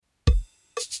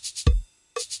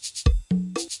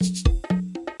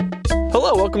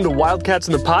Hello, welcome to Wildcats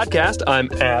in the Podcast.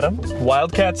 I'm Adam.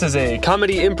 Wildcats is a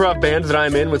comedy improv band that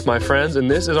I'm in with my friends, and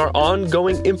this is our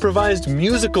ongoing improvised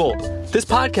musical. This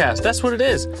podcast, that's what it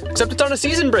is. Except it's on a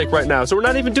season break right now, so we're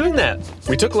not even doing that.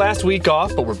 We took last week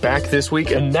off, but we're back this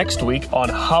week, and next week on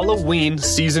Halloween,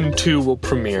 Season 2 will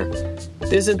premiere.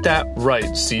 Isn't that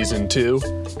right, Season 2?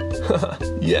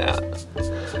 Yeah.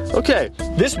 Okay,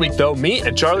 this week though, me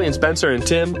and Charlie and Spencer and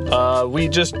Tim, we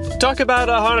just talk about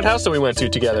a haunted house that we went to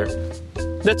together.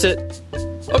 That's it.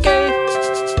 Okay.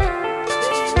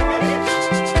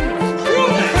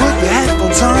 Put your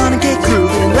headphones on and get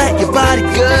grooving. Let your body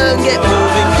go and get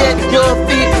moving. Get your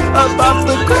feet up off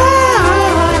the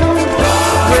ground.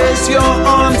 Raise your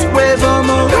arms, wave them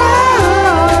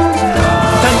around.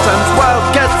 10 times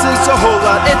Wildcats is a whole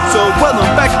lot. It's a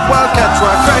well-known fact. Wildcats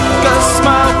rock. Crack a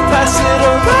smile, pass it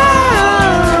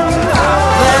around.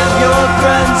 Let your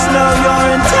friends know you're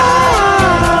in town.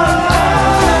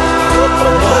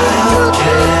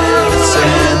 Wildcats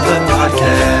and the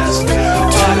podcast.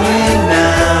 Tune in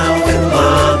now and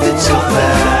love it so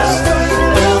fast.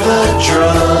 Feel the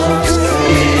drums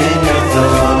in your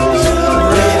thumbs.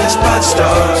 Rate us 5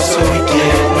 stars so we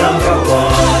get number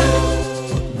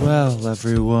 1. Well,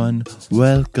 everyone,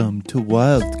 welcome to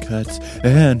Wildcats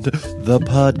and the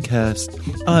podcast.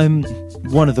 I'm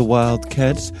one of the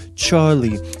Wildcats,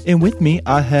 Charlie, and with me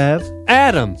I have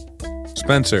Adam.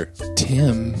 Spencer.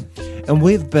 Tim. and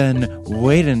we've been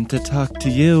waiting to talk to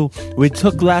you. We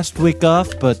took last week off,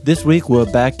 but this week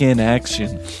we're back in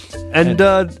action. And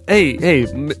hey,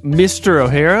 Mr.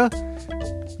 O'Hara?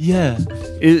 Yeah.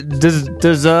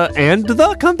 Does and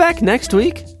the come back next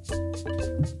week?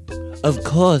 Of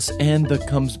course, Anda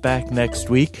comes back next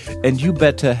week, and you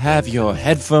better have your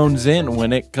headphones in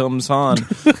when it comes on,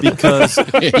 because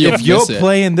if you're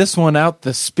playing this one out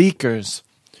the speakers,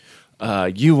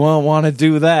 you won't want to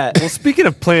do that. Well, speaking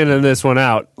of playing this one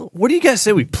out, what do you guys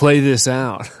say we play this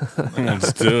out?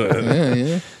 Let's do it.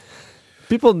 Yeah.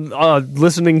 People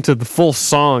listening to the full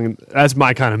song, that's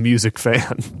my kind of music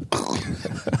fan.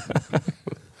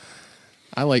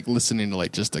 I like listening to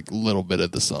like just a little bit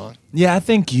of the song. Yeah, I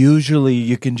think usually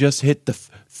you can just hit the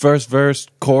first verse,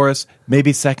 chorus,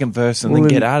 maybe second verse, and then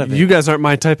get out of it. You guys aren't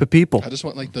my type of people. I just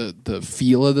want like the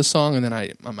feel of the song, and then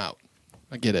I'm out.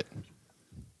 I get it.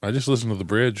 I just listened to the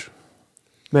bridge.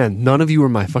 Man, none of you are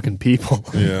my fucking people.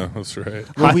 Yeah, that's right.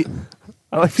 Well,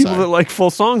 I like people that like full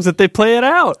songs that they play it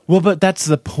out. Well, but that's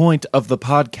the point of the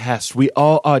podcast. We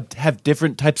all have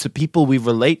different types of people we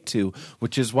relate to,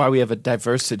 which is why we have a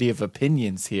diversity of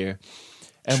opinions here.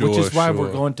 And which is why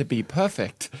we're going to be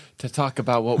perfect to talk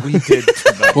about what we did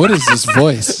today. What is this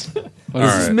voice? This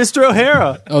is Mr.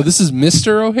 O'Hara. Oh, this is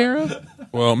Mr. O'Hara?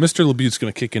 Well, Mr. LeBute's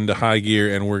going to kick into high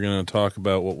gear, and we're going to talk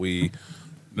about what we're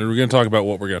going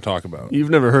to talk about. You've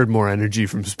never heard more energy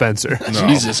from Spencer. No.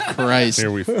 Jesus Christ.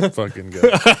 Here we fucking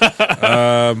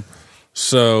go.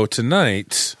 So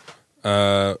tonight,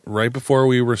 right before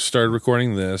we started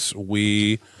recording this,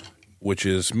 which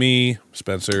is me,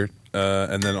 Spencer,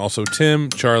 and then also Tim,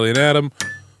 Charlie, and Adam,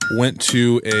 went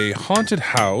to a haunted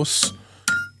house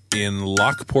in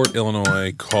Lockport,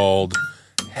 Illinois called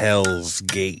Hell's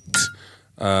Gate.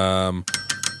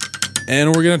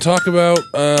 And we're going to talk about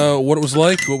what it was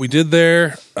like, what we did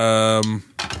there. And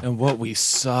what we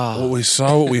saw.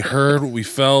 What we heard, what we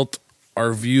felt,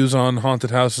 our views on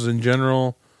haunted houses in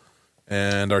general,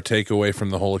 and our takeaway from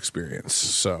the whole experience.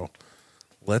 So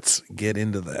let's get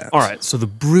into that. All right, so the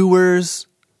Brewers,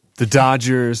 the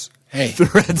Dodgers, the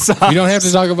Red Sox. We don't have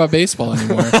to talk about baseball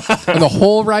anymore. And the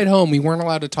whole ride home, we weren't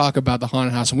allowed to talk about the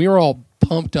haunted house, and we were all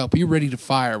pumped up. We were ready to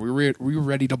fire. We were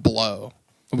ready to blow.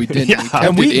 We didn't. Yeah. We kept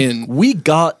And it in. we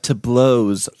got to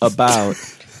blows about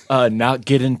not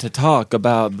getting to talk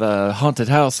about the haunted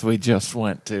house we just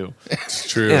went to. It's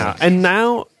true. Yeah, and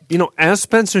now, as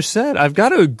Spencer said, I've got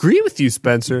to agree with you,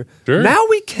 Spencer. Sure. Now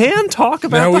we can talk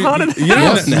about the haunted house.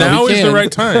 Yeah, Yes, now we is can. the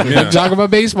right time. We Yeah. don't talk about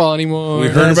baseball anymore. We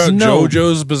heard There's about no-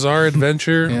 JoJo's Bizarre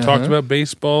Adventure, Yeah. talked about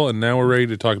baseball, and now we're ready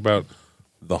to talk about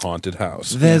the haunted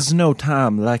house. There's no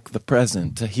time like the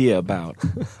present to hear about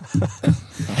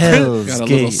Hell's Got a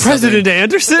little Gate. President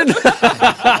Anderson?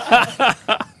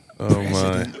 Oh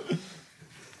my.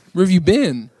 Where have you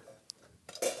been?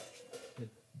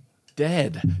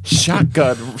 Dead.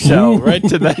 Shotgun shell right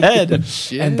to the head.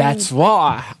 Shit. And that's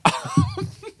why.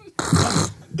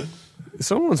 Is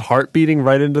someone's heart beating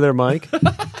right into their mic?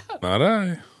 Not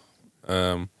I.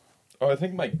 Oh, I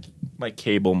think my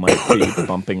cable might be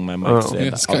bumping my mic. Oh. Yeah,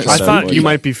 it's I kinda thought you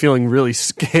might be feeling really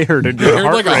scared and I your heard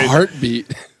heart like rate. a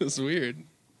heartbeat. It's weird.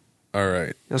 All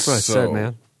right. That's what I So, said,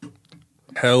 man.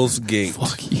 Hell's Gate.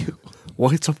 Fuck you.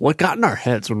 What got in our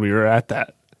heads when we were at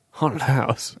that haunted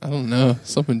house? I don't know.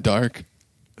 Something dark.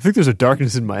 I think there's a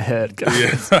darkness in my head,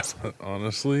 guys. Yeah.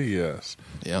 Honestly, yes.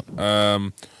 Yep.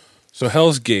 So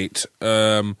Hell's Gate.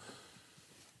 It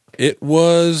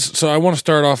was. So I want to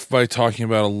start off by talking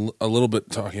about a little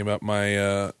bit, talking about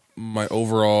my my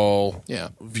overall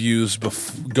views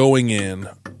going in,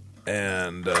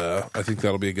 and I think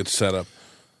that'll be a good setup.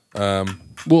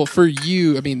 Well, for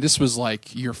you, I mean, this was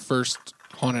like your first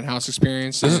haunted house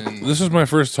experience. This is my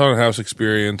first haunted house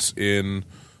experience in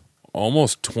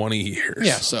almost 20 years.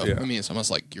 Yeah, so I mean, it's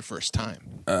almost like your first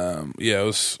time. It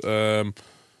was.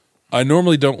 I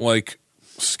normally don't like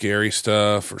scary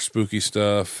stuff or spooky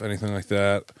stuff, anything like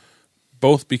that.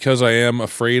 Both because I am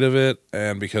afraid of it,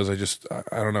 and because I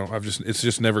don't know. It's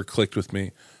just never clicked with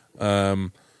me.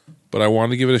 But I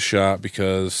wanted to give it a shot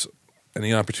because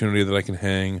any opportunity that I can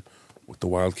hang with the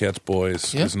Wildcats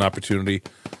boys is an opportunity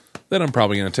that I'm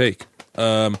probably going to take.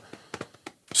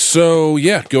 So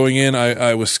yeah, going in,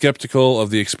 I was skeptical of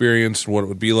the experience, what it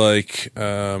would be like.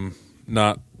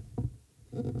 Not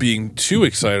being too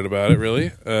excited about it,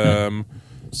 really.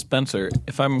 Spencer,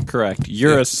 if I'm correct,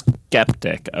 you're a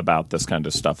skeptic about this kind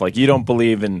of stuff. Like, you don't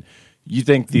believe in. You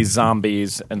think these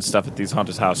zombies and stuff at these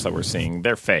haunted houses that we're seeing,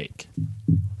 they're fake.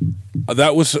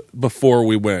 That was before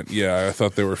we went. Yeah, I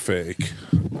thought they were fake.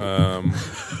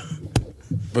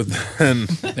 But then,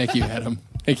 Thank you, Adam.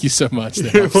 Thank you so much.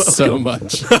 That helps so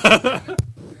much.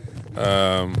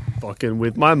 Fucking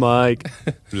with my mic.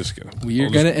 I'm just kidding. We are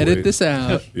going to edit this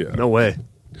out. Yeah. No way.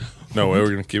 No way.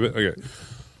 We're gonna keep it. Okay.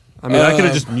 I mean, I could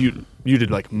have just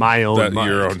muted like my own mic.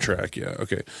 Your own track. Yeah.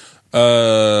 Okay.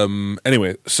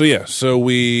 Anyway, so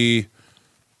we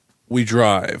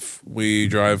drive. We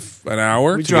drive an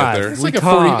hour to drive. get there. It's We like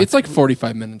talk. It's like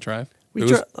 45-minute drive. It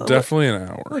was definitely an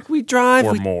hour. Like we drive,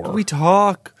 Or we, more. we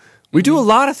talk. We do a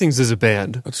lot of things as a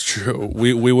band. That's true.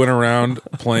 We went around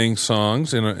playing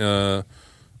songs in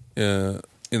the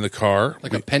car,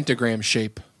 Like a pentagram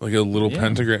shape. like a little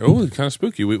pentagram. Oh, kind of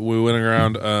spooky. We went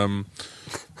around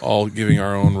all giving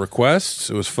our own requests.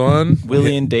 It was fun.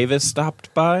 Willie and Davis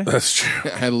stopped by. That's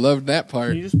true. I loved that part.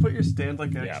 Can you just put your stand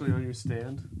like actually on your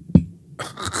stand?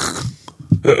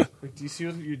 Like, do you see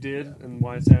what you did and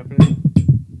why it's happening?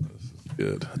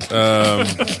 Good.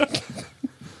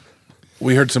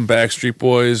 We heard some Backstreet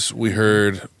Boys. We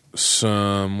heard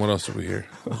some. What else did we hear?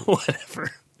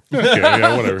 Whatever. Okay,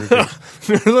 yeah, whatever.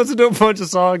 Let's do a bunch of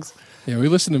songs. Yeah, we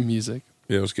listen to music.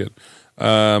 Yeah, it was good.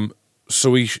 So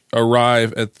we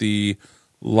arrive at the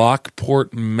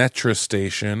Lockport Metro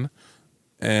Station,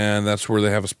 and that's where they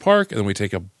have us park, and then we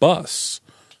take a bus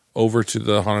over to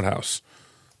the haunted house.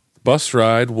 Bus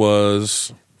ride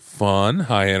was fun,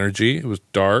 high energy. It was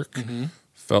dark.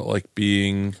 Felt like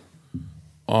being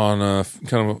on a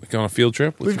kind of on a field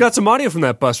trip. We've got some audio from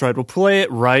that bus ride. We'll play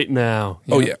it right now.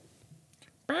 Oh yeah.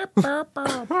 I'm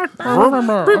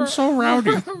so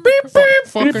rowdy. I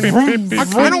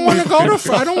don't want to go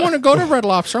to. I don't want to go to Red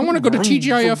Lobster. I want to go to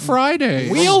TGIF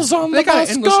Friday. Wheels on the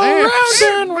bus go round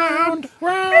and round,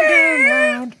 round and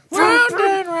round, round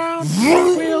and round.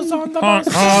 Wheels on the bus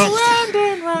go round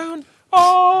and round,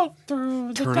 all through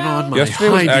the Turn town. on my Yesterday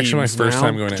was high actually my beams first now.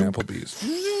 time going to Applebee's.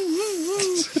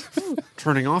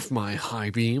 Turning off my high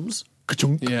beams.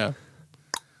 Yeah,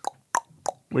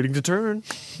 Waiting to turn.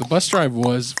 the bus drive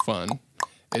was fun.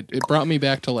 It brought me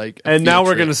back to like. And now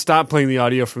we're going to stop playing the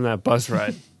audio from that bus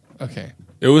ride. Okay.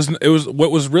 It was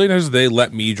what was really nice is they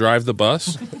let me drive the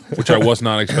bus, which I was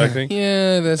not expecting.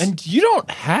 Yeah, that's. And you don't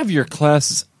have your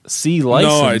Class C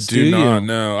license, No, I do you? not.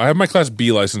 No, I have my Class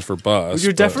B license for bus.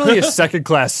 You're but- definitely a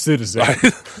second-class citizen.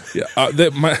 yeah.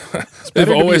 They've better to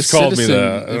be always a called me citizen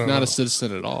that. I if don't not know. a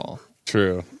citizen at all.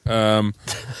 True. Yeah,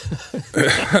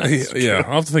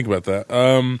 I'll have to think about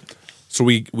that. So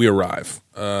we arrive.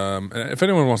 And if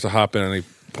anyone wants to hop in any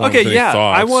point with Okay, any yeah.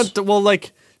 thoughts, I want to, well,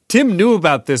 like, Tim knew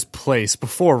about this place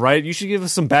before, right? You should give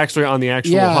us some backstory on the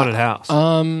actual haunted house.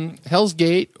 Hell's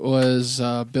Gate was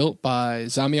built by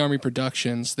Zombie Army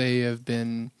Productions. They have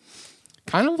been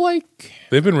kind of like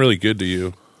they've been really good to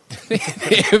you. they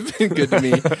have been good to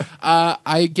me.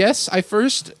 I guess I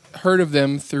first heard of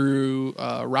them through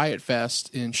Riot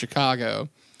Fest in Chicago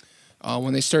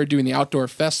when they started doing the outdoor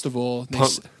festival. They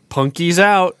Punky's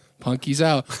out. Punky's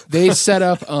out. They set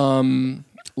up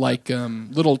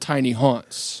little tiny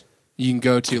haunts you can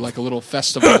go to, like a little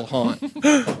festival haunt.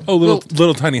 Oh,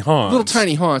 little tiny haunts. Little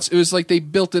tiny haunts. It was like they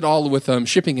built it all with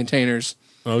shipping containers.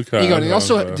 Okay. You go, and they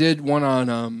also okay. did one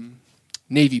on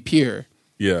Navy Pier.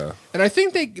 Yeah. And I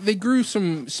think they grew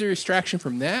some serious traction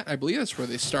from that. I believe that's where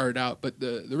they started out. But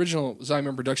the original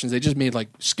Zombie Productions, they just made like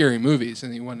scary movies,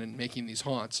 and they went in making these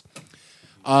haunts.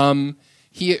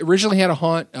 He originally had a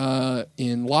haunt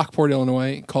in Lockport,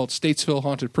 Illinois, called Statesville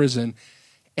Haunted Prison.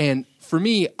 And for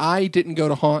me, I didn't go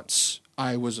to haunts.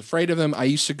 I was afraid of them. I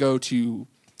used to go to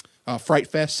Fright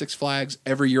Fest, Six Flags,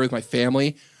 every year with my family.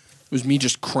 It was me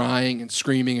just crying and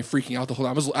screaming and freaking out the whole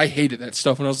time. I hated that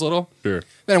stuff when I was little. Sure.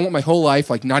 Then I went my whole life,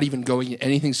 like, not even going to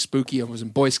anything spooky. I was in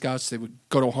Boy Scouts. They would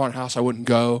go to a haunted house. I wouldn't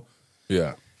go.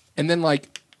 Yeah. And then,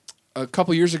 like, a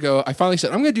couple years ago, I finally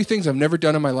said, I'm going to do things I've never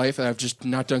done in my life that I've just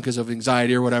not done because of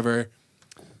anxiety or whatever.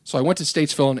 So I went to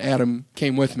Statesville, and Adam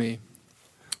came with me.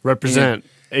 Represent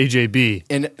AJB.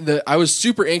 And I was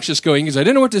super anxious going because I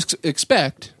didn't know what to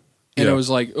expect. And Yeah. I was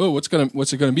like, oh, what's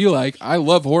it gonna be like? I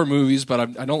love horror movies, but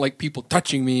I don't like people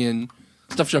touching me and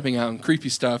stuff jumping out and creepy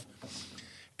stuff.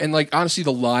 And, like, honestly,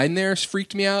 the line there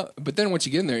freaked me out. But then once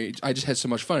you get in there, I just had so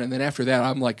much fun. And then after that,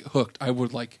 I'm, like, hooked. I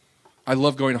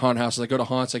love going to haunted houses. I go to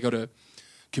haunts. I go to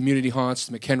community haunts,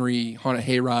 the McHenry Haunted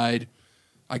Hayride.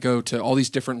 I go to all these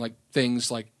different, like, things,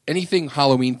 like anything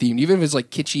Halloween themed, even if it's, like,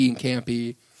 kitschy and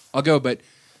campy, I'll go. But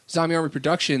Zombie Army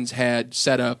Productions had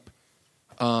set up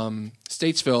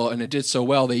Statesville, and it did so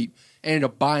well, they ended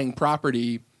up buying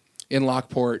property in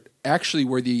Lockport, actually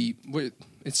where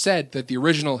it said that the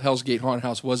original Hell's Gate Haunted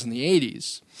House was in the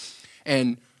 80s.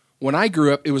 And when I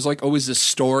grew up, it was like always this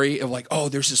story of like, oh,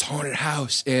 there's this haunted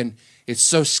house, and it's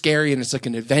so scary, and it's like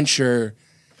an adventure.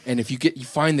 And if you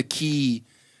find the key,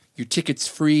 your ticket's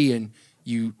free, and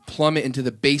you plummet into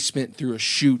the basement through a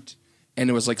chute. And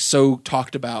it was like so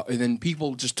talked about. And then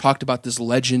people just talked about this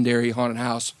legendary haunted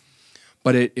house.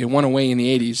 But it went away in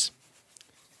the 80s.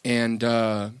 And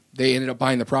they ended up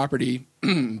buying the property,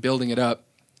 building it up.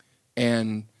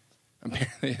 And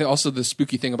apparently, also the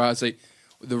spooky thing about it is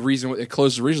the reason it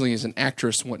closed originally is an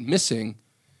actress went missing.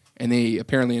 And they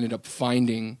apparently ended up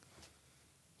finding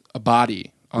a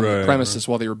body on the premises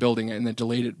while they were building it, and then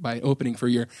delayed it by opening for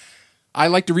a year. I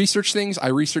like to research things. I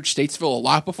researched Statesville a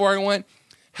lot before I went.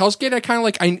 Hell's Gate, I kind of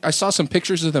like, I saw some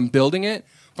pictures of them building it,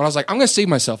 but I was like, I'm going to save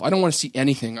myself. I don't want to see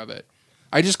anything of it.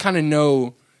 I just kind of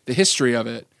know the history of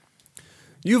it.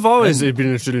 You've always been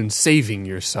interested in saving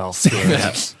yourself.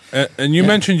 Yes. And you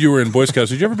mentioned you were in Boy Scouts.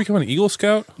 Did you ever become an Eagle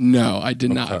Scout? No, I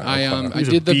did not. Okay. I He's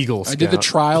a did Beagle I did the Scout.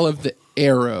 trial of the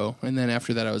arrow, and then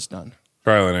after that I was done.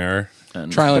 Trial and error.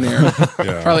 Trial and error.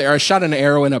 Yeah. Trial and error. I shot an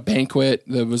arrow in a banquet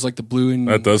that was like the blue and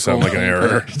That does sound like an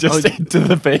error. Just into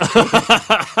the face.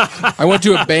 I went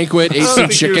to a banquet, ate some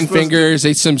think you were chicken supposed fingers,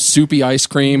 ate some soupy ice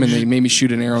cream, and they made me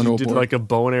shoot an arrow into a Did board. like a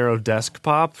bow and arrow desk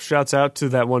pop. Shouts out to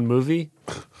that one movie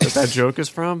that joke is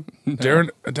from.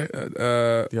 Darren,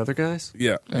 The other guys?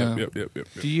 yeah. Yep.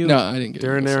 Do you? No, I didn't get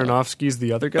Darren it. Aronofsky's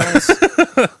The Other Guys?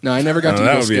 No, I never got to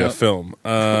that Eagle would be a Scout.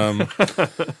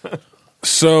 film.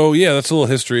 So yeah, that's a little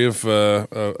history of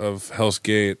Hell's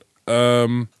Gate.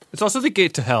 It's also the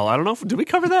gate to hell. I don't know. Did we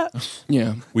cover that?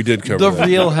 Yeah. We did cover The that.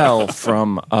 real hell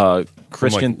from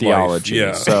Christian life, theology.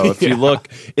 yeah. So if you look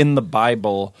in the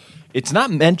Bible, it's not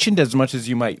mentioned as much as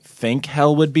you might think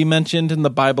hell would be mentioned in the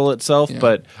Bible itself, Yeah.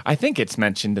 but I think it's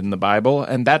mentioned in the Bible,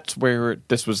 and that's where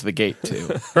this was the gate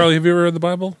to. Carly, have you ever read the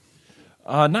Bible?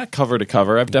 Not cover to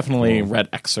cover. I've definitely read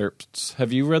excerpts.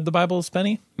 Have you read the Bible,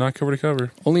 Spenny? Not cover to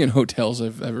cover. Only in hotels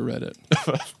I've ever read it.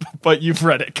 But you've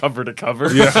read it cover to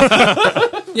cover.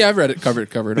 Yeah, I've read it cover to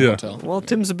cover at a Yeah. hotel. Well,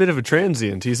 Tim's a bit of a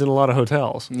transient. He's in a lot of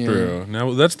hotels. Yeah. True.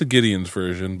 Now that's the Gideon's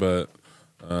version, but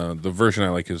the version I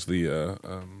like is the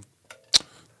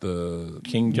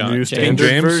King John New James. Standard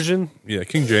James? version. yeah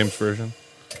King James version,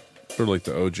 sort of like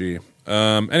the OG.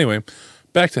 Anyway,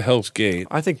 back to Hell's Gate.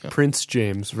 I think Prince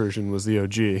James version was the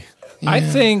OG. I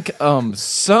think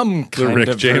some The kind Rick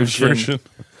of James version.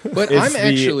 But is I'm the-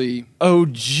 actually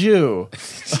Jew.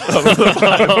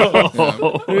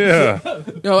 Yeah.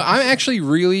 no, I'm actually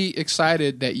really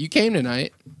excited that you came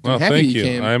tonight. Well, I'm happy thank you you.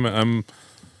 came. I'm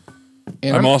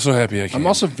And I'm also happy I came. I'm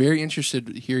also very interested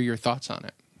to hear your thoughts on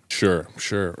it. Sure.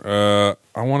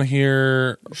 I want to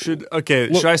hear. Should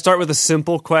I start with a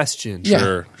simple question?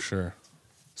 Yeah. Sure.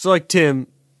 So, like, Tim,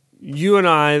 you and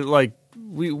I, like,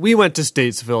 we went to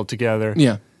Statesville together.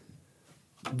 Yeah.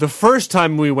 The first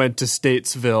time we went to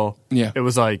Statesville, Yeah. it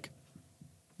was like,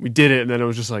 we did it, and then it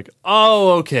was just like,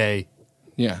 oh, okay,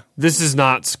 Yeah. this is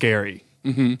not scary.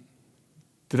 Mm-hmm.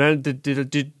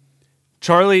 Did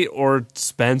Charlie or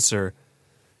Spencer,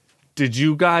 were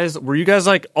you guys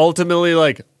like ultimately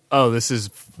like, oh, this is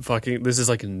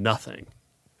like nothing?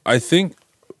 I think,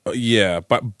 yeah.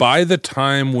 But by the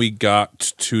time we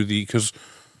got to because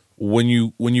when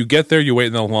you get there, you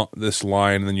wait in this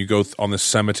line, and then you go on this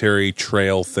cemetery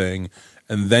trail thing,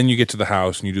 and then you get to the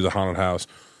house and you do the haunted house.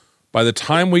 By the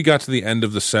time we got to the end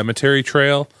of the cemetery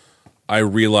trail, I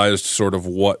realized sort of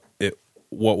what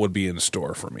would be in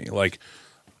store for me. Like,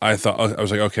 I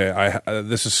was like, okay,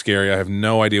 this is scary. I have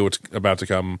no idea what's about to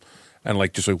come, and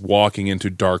like just like walking into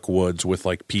dark woods with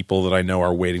like people that I know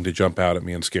are waiting to jump out at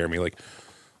me and scare me. Like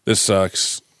this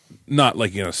sucks. Not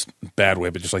like in a bad way,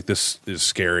 but just like this is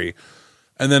scary.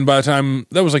 And then by the time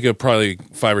that was like a probably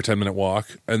 5 or 10 minute walk,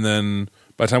 and then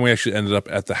by the time we actually ended up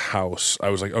at the house, I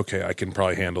was like, okay, I can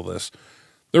probably handle this.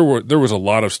 There was a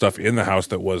lot of stuff in the house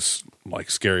that was like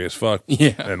scary as fuck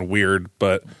and weird,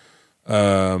 but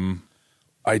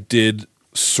I did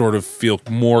sort of feel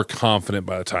more confident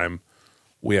by the time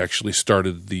we actually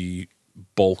started the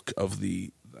bulk of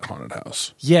the haunted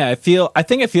house. Yeah, I feel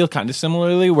kind of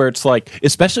similarly, where it's like,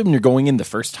 especially when you're going in the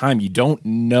first time, you don't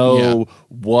know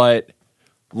what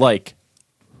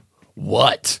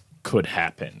could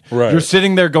happen. Right. You're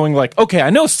sitting there going like, okay,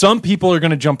 I know some people are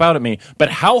going to jump out at me, but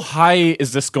how high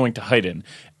is this going to heighten?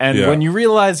 And when you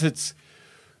realize it's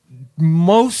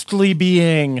mostly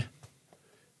being,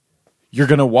 you're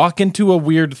going to walk into a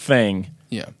weird thing.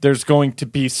 Yeah. There's going to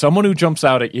be someone who jumps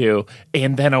out at you,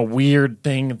 and then a weird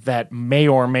thing that may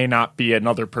or may not be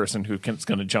another person who's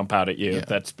going to jump out at you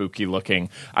that's spooky looking.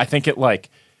 I think it like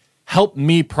helped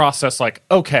me process like,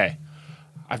 okay,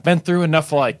 I've been through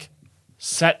enough like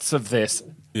sets of this.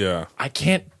 Yeah. I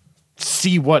can't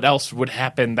see what else would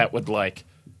happen that would like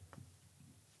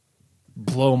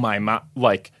blow my mind,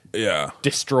 like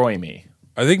destroy me.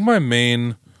 I think my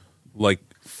main like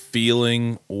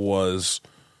feeling was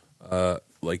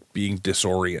like being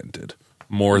disoriented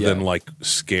more than like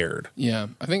scared. Yeah,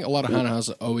 I think a lot of haunted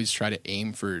houses always try to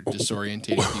aim for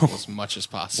disorientating people as much as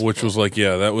possible. Which was like,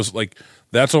 that was like,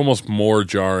 that's almost more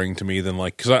jarring to me than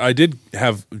like, because I did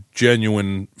have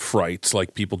genuine frights,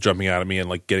 like people jumping out at me and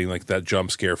like getting like that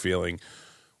jump scare feeling,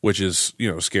 which is,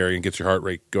 scary and gets your heart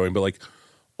rate going. But like,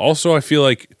 also I feel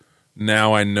like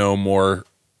now I know more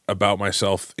about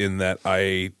myself in that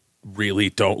I really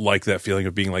don't like that feeling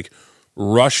of being like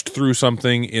rushed through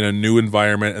something in a new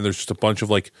environment and there's just a bunch of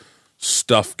like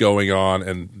stuff going on,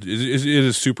 and it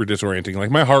is super disorienting.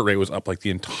 Like my heart rate was up like the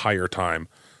entire time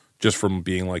just from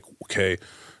being like, okay,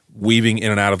 weaving in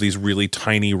and out of these really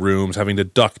tiny rooms, having to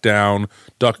duck down,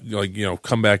 like,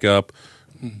 come back up,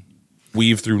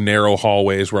 weave through narrow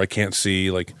hallways where I can't see.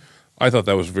 Like I thought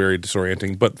that was very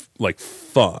disorienting, but like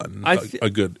fun, in a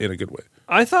good way.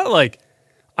 I thought like,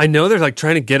 I know they're like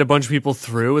trying to get a bunch of people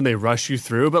through and they rush you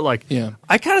through, but like,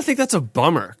 I kind of think that's a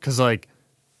bummer because like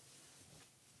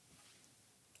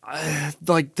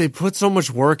they put so much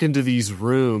work into these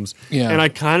rooms, and I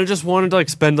kind of just wanted to like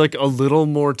spend like a little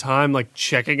more time like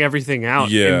checking everything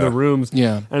out in the rooms,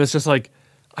 and it's just like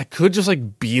I could just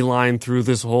like beeline through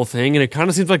this whole thing, and it kind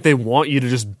of seems like they want you to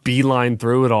just beeline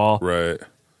through it all, right?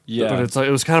 Yeah, but it's like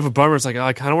it was kind of a bummer. It's like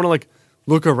I kind of want to like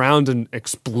look around and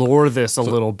explore this a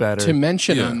little better. To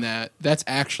mention on that's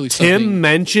actually something... Tim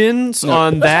mentions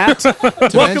on that.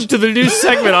 Welcome to the new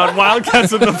segment on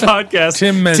Wildcats in the podcast.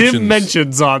 Tim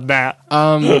mentions on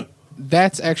that.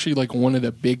 That's actually like one of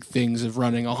the big things of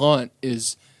running a haunt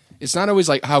is it's not always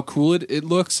like how cool it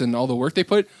looks and all the work they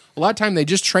put. A lot of time they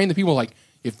just train the people like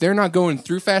if they're not going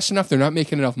through fast enough, they're not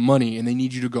making enough money and they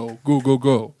need you to go.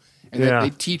 And then they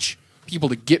teach people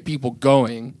to get people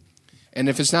going. And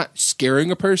if it's not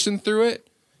scaring a person through it,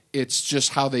 it's just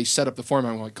how they set up the form.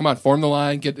 I'm like, come on, form the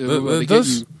line, get you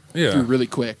through really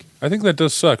quick. I think that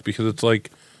does suck because it's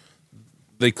like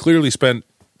they clearly spent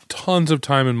tons of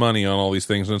time and money on all these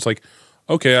things, and it's like,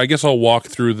 okay, I guess I'll walk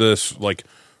through this like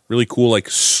really cool like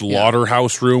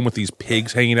slaughterhouse room with these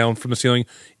pigs hanging down from the ceiling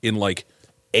in like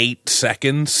 8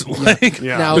 seconds. Like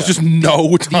Now, there's just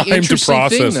no time to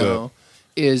process it.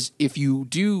 Is if you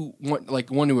do want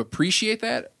to appreciate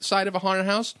that side of a haunted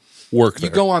house, you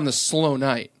go on the slow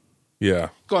night. Yeah,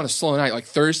 go on a slow night, like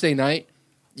Thursday night.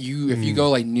 If you go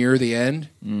like near the end,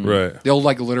 right, they'll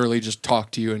like literally just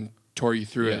talk to you and tour you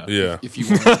through it. Yeah, if you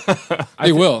want,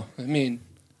 they will. I mean,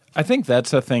 I think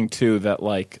that's a thing too. That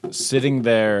like sitting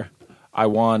there, I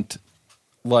want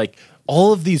like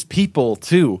all of these people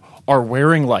too are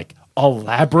wearing like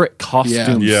elaborate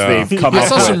costumes they've come up with. I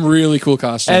saw some really cool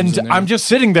costumes. And I'm just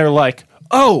sitting there like,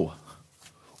 oh,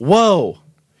 whoa,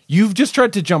 you've just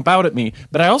tried to jump out at me,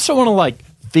 but I also want to like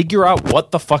figure out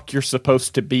what the fuck you're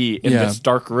supposed to be in this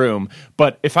dark room.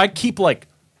 But if I keep like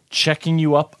checking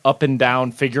you up and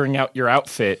down, figuring out your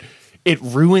outfit, it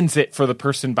ruins it for the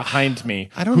person behind me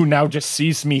who now just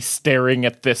sees me staring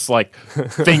at this like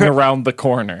thing around the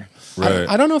corner. Right.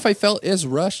 I don't know if I felt as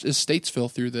rushed as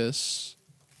Statesville through this.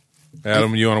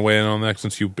 Adam, you want to weigh in on that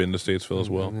since you've been to Statesville as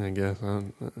well? I guess.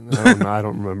 I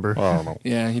don't remember. I don't know.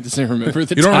 Yeah, he doesn't remember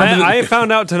the You don't time. remember I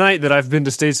found out tonight that I've been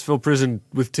to Statesville Prison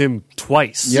with Tim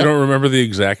twice. You don't remember the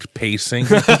exact pacing?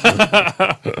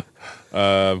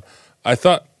 I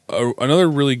thought another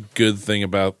really good thing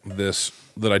about this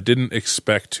that I didn't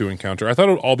expect to encounter, I thought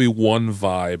it would all be one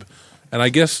vibe. And I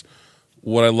guess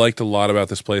what I liked a lot about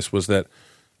this place was that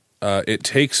it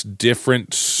takes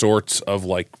different sorts of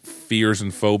like fears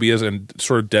and phobias and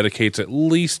sort of dedicates at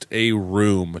least a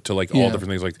room to like all different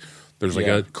things. Like there's like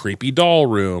a creepy doll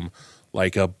room,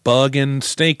 like a bug and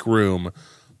snake room,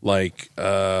 like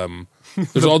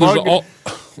there's all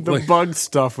the bug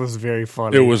stuff was very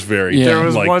funny. It was very there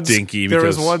was like dinky. There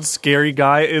was one scary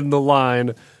guy in the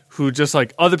line who just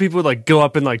like other people would like go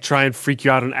up and like try and freak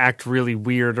you out and act really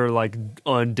weird or like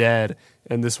undead.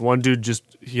 And this one dude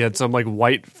he had some like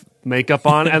white makeup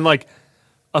on and like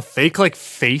a fake like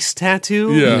face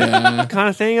tattoo kind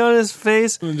of thing on his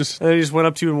face. And he just went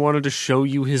up to you and wanted to show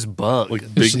you his bug. Like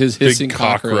his hissing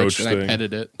cockroach thing. and I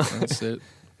petted it. That's it.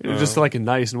 It was just like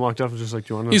nice and walked up and just like,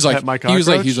 do you want to He's pet like, my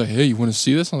cockroach? he's like, hey, you want to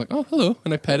see this? I'm like, oh, hello,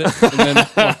 and I pet it, and then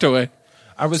walked away.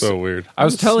 I was so weird. I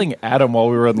was telling Adam while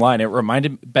we were in line. It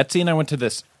reminded Betsy and I went to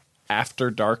this after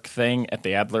dark thing at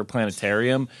the Adler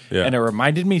Planetarium, and it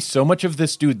reminded me so much of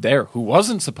this dude there who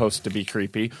wasn't supposed to be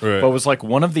creepy, but was like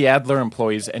one of the Adler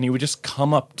employees, and he would just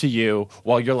come up to you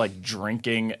while you're like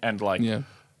drinking and like.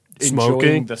 Enjoying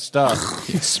smoking the stuff,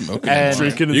 smoking, and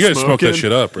drinking, and You guys smoke smoking. that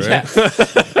shit up,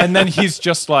 right? Yeah. And then he's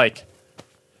just like,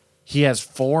 he has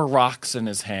 4 rocks in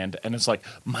his hand, and it's like,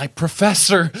 my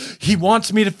professor, he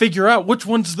wants me to figure out which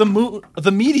one's the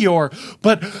meteor,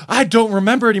 but I don't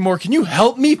remember anymore. Can you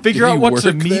help me figure out what's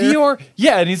a meteor? There?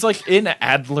 Yeah, and he's like in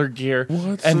Adler gear,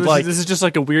 What? and So like this is just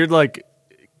like a weird like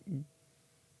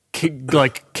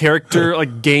character,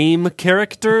 like game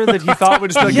character that he thought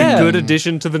would just be like a good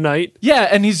addition to the night. yeah,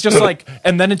 and he's just like,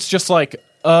 and then it's just like.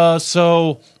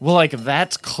 So, well, like,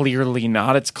 that's clearly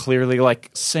not. It's clearly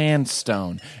like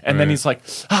sandstone. And then he's like,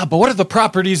 but what are the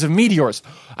properties of meteors?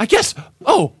 I guess,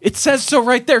 it says so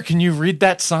right there. Can you read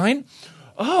that sign?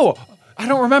 Oh, I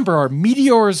don't remember. Are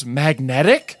meteors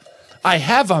magnetic? I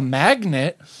have a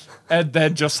magnet. And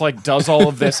then just like does all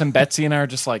of this. And Betsy and I are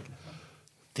just like,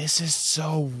 this is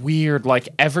so weird. Like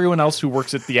everyone else who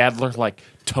works at the Adler, like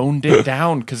toned it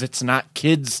down because it's not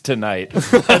kids tonight.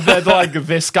 And then like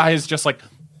this guy is just like,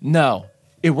 no,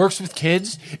 it works with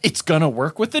kids. It's gonna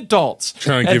work with adults.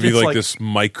 Trying to And give you it's like this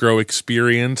micro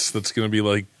experience that's going to be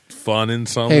like fun in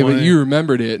some Hey, way. but you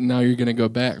remembered it, and now you're going to go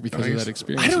back because of that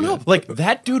experience. I don't know. Yeah. Like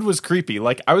that dude was creepy.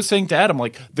 Like I was saying to Adam,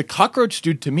 like the cockroach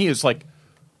dude to me is like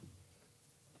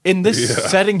in this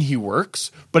setting he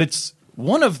works, but it's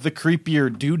one of the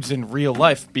creepier dudes in real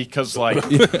life because like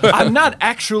I'm not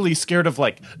actually scared of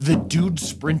like the dude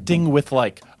sprinting with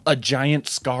like a giant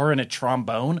scar and a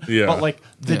trombone, but like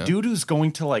the dude who's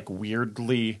going to like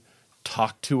weirdly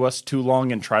talk to us too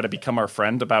long and try to become our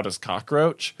friend about his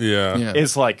cockroach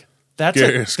is like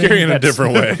that's scary in a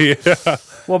different way. Yeah.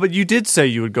 Well, but you did say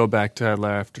you would go back to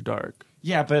Adler After Dark.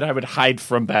 Yeah, but I would hide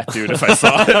from that dude if I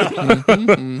saw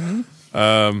it.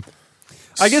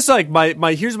 I guess like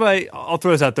my here's my I'll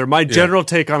throw this out there. My general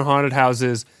take on haunted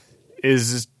houses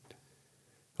is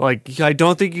like I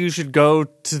don't think you should go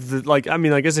to the like I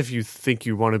mean I guess if you think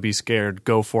you want to be scared,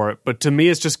 go for it. But to me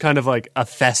it's just kind of like a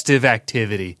festive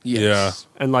activity. Yes.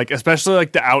 And like especially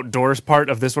like the outdoors part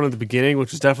of this one at the beginning,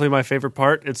 which is definitely my favorite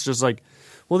part. It's just like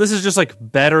well, this is just like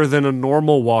better than a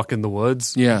normal walk in the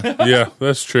woods. Yeah. Yeah,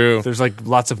 that's true. There's like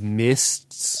lots of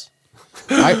mists.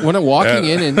 When I'm walking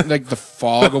in and like the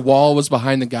fog wall was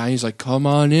behind the guy, he's like, "Come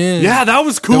on in." Yeah, that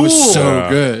was cool. That was so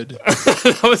good.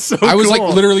 That was so I was cool.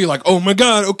 like literally like, "Oh my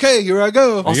god, okay, here I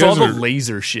go." Also, all guys the are-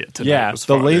 laser shit tonight Yeah, was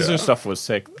the fun. laser stuff was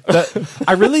sick.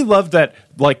 I really love that,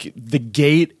 like, the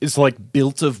gate is, like,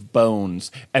 built of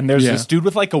bones, and there's this dude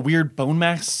with, like, a weird bone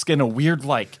mask and a weird,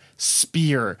 like,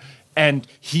 spear, and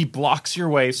he blocks your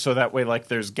way so that way, like,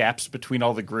 there's gaps between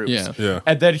all the groups. Yeah.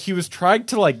 And then he was trying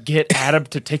to, like, get Adam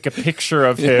to take a picture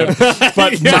of him,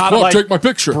 but not, Well, like, take my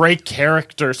picture. break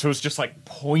character, so it was just, like,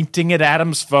 pointing at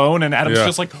Adam's phone, and Adam's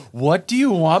just like, what do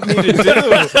you want me to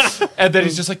do? And then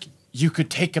he's just like, you could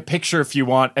take a picture if you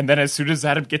want. And then as soon as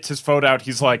Adam gets his phone out,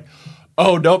 he's like,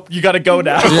 oh, nope, you got to go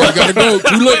now. Yeah, I gotta go.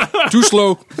 Too late. Too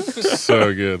slow.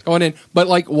 So good. Going in, but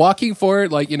like walking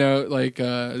forward, like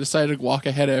decided to walk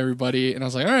ahead of everybody, and I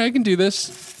was like, all right, I can do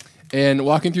this. And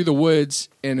walking through the woods,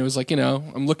 and it was like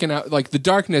I'm looking out, like the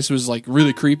darkness was like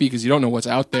really creepy because you don't know what's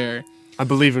out there. I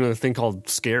believe in a thing called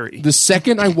scary. The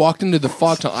second I walked into the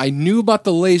fog tunnel, I knew about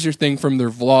the laser thing from their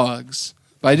vlogs,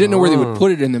 but I didn't know where they would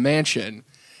put it in the mansion.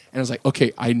 And I was like,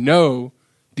 okay, I know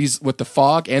these with the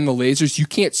fog and the lasers, you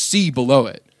can't see below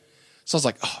it. So I was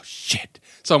like, oh shit.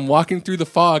 So I'm walking through the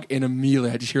fog, and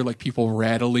immediately I just hear like people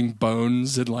rattling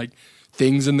bones and like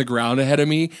things in the ground ahead of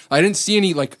me. I didn't see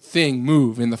any like thing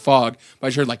move in the fog, but I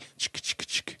just heard like chick, chick,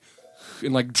 chick.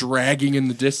 and like dragging in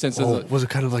the distance. Was it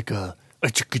kind of like a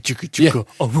chicka chicka Yeah. chicka?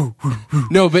 Oh, woo, woo, woo.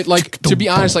 No, but like to be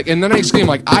honest, like, and then I screamed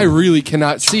like, I really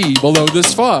cannot see below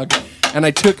this fog, and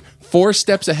I took 4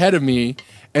 steps ahead of me,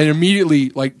 and immediately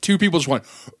like 2 people just went,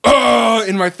 oh,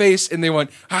 in my face, and they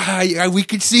went, yeah, we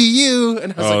could see you,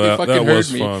 and I was like, they fucking heard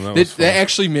was me. fun. That was fun. That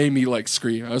actually made me like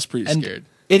scream. I was pretty scared.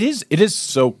 It is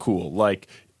so cool, like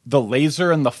the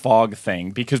laser and the fog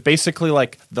thing, because basically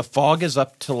like the fog is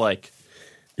up to like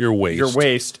Your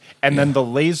waist. and then the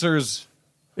lasers.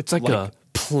 It's like a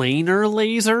planar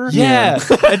laser. Yeah.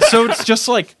 And so it's just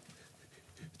like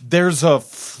there's a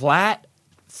flat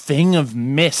thing of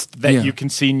mist that you can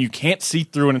see and you can't see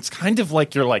through, and it's kind of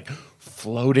like you're like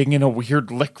floating in a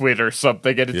weird liquid or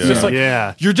something, and it's just like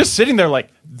you're just sitting there like,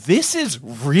 this is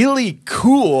really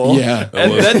cool. Yeah.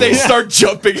 And then they start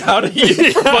jumping out of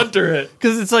you from under it.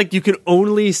 Because it's like you can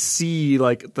only see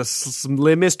like the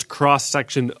slimmest cross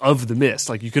section of the mist.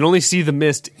 Like you can only see the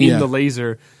mist in the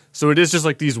laser. So it is just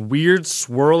like these weird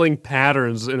swirling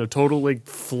patterns in a totally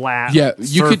flat Yeah,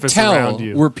 you could surface tell around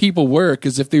you. where people were,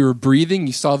 because if they were breathing,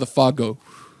 you saw the fog go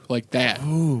like that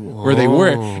where they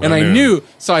were, and I knew.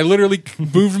 So I literally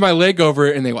moved my leg over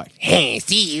it, and they went, "Hey,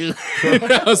 see you."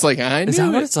 I was like, "I knew." Is that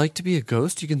it. what it's like to be a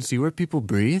ghost? You can see where people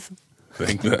breathe? I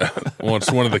think that well,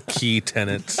 it's one of the key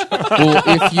tenets. Well,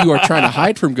 if you are trying to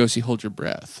hide from ghosts, you hold your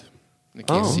breath. They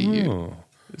can't see Oh. you.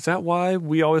 Is that why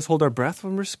we always hold our breath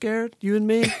when we're scared, you and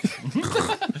me?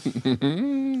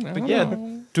 But yeah,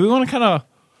 do we want to kind of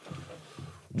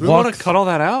Do we want to cut all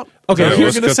that out? Okay, Is that what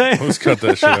let's you're going to say? Let's cut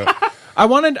that shit out. I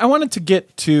wanted to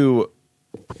get to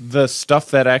the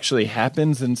stuff that actually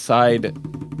happens inside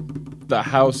the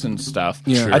house and stuff.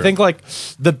 Yeah. Sure. I think like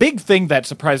the big thing that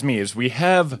surprised me is we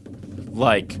have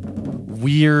like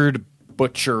weird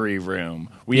butchery room.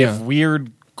 We have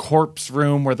weird corpse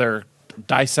room where they're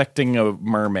dissecting a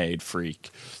mermaid freak.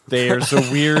 There's a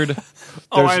weird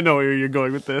Oh, I know where you're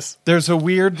going with this. there's a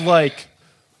weird like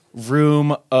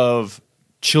room of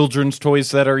children's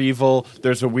toys that are evil.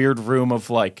 There's a weird room of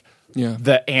like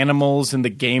the animals in the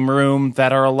game room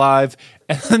that are alive.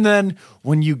 And then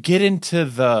when you get into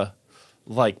the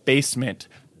like basement,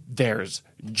 there's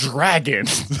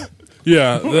dragons.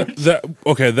 Yeah,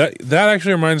 that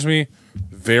actually reminds me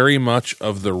very much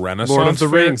of the Renaissance Lord of the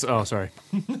Fair. Rings. Oh, sorry.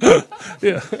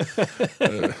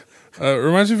 It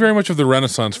reminds me very much of the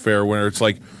Renaissance Fair, where it's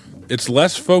like it's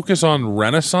less focus on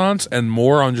Renaissance and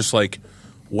more on just like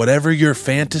whatever your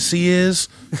fantasy is,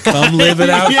 come live it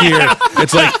out here.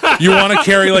 It's like you want to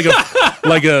carry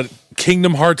like a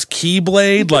Kingdom Hearts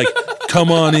Keyblade, like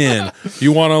come on in.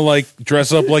 You want to like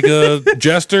dress up like a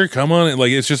jester, come on in.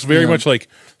 Like it's just very much like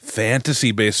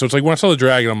fantasy based. So it's like when I saw the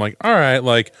dragon, I'm like, all right,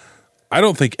 like I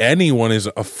don't think anyone is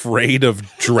afraid of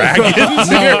dragons.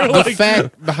 here. No, the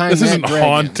fact behind This that isn't dragon,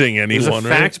 haunting There's anyone, a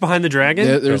right? fact behind the dragon?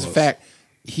 There's a fact.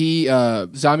 He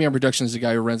Zombie on Productions is the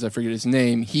guy who runs. I forget his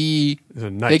name. a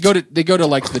knight. They go to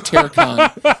like the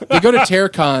Terracon. They go to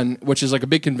Terracon, which is like a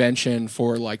big convention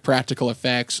for like practical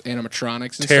effects,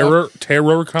 animatronics, and stuff.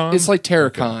 TerrorCon? It's like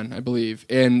Terracon, I believe,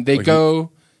 and they go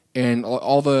and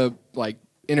all the like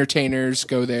entertainers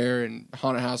go there, and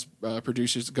haunted house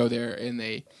producers go there, and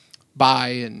they buy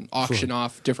and auction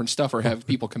off different stuff or have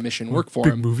people commission work for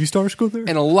them. movie stars go there?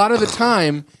 And a lot of the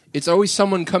time, it's always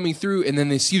someone coming through, and then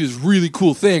they see this really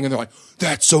cool thing, and they're like,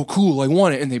 "That's so cool, I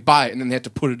want it," and they buy it, and then they have to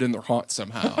put it in their haunt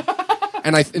somehow.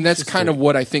 and that's kind of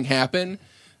what I think happened.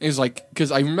 Is like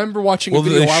because I remember watching a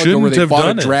video a while ago where they shouldn't have bought a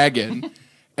done it. dragon,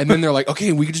 and then they're like,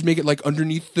 "Okay, we could just make it like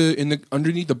underneath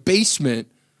the basement.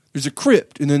 There's a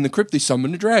crypt, and then the crypt they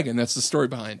summon a dragon. That's the story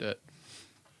behind it."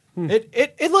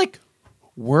 It like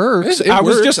works. It I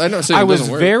was works. just I'm not saying I it was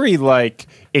doesn't work. very like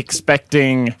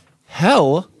expecting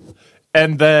hell,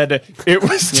 and then it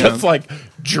was just like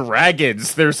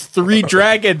dragons. There's 3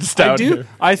 dragons down here.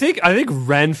 I think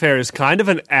Ren Fair is kind of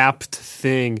an apt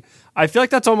thing. I feel like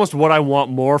that's almost what I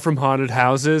want more from haunted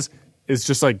houses. Is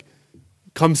just like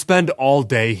come spend all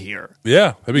day here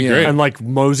Yeah, that'd be great. and like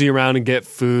mosey around and get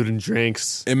food and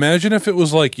drinks. Imagine if it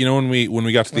was like, you know, when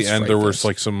we got to the That's end, Fright there was Fest.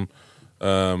 like some.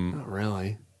 Not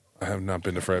really. I have not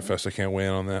been to Fright Fest. I can't weigh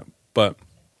in on that. But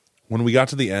when we got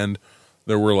to the end,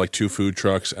 there were like 2 food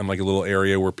trucks and like a little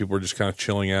area where people were just kind of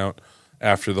chilling out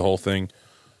after the whole thing,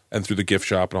 and through the gift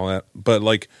shop and all that. But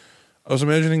like, I was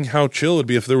imagining how chill it'd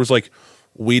be if there was like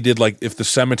we did like if the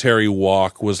cemetery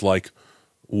walk was like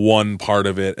one part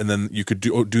of it, and then you could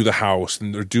do the house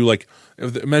and do like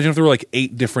imagine if there were like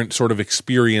 8 different sort of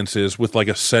experiences with like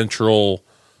a central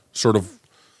sort of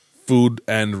food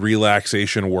and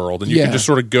relaxation world, and you can just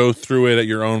sort of go through it at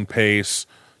your own pace,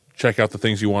 check out the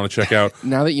things you want to check out.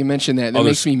 Now that you mention that, Others-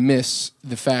 makes me miss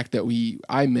the fact that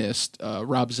I missed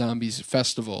Rob Zombie's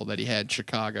festival that he had in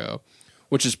Chicago,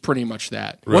 which is pretty much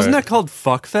that. Wasn't Right. that called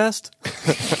Fuckfest?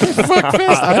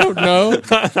 I don't know.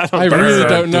 I really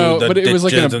don't know. Through the But it was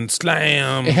like ditches and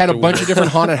slam. it had a bunch of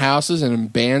different haunted houses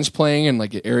and bands playing and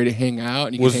like an area to hang out,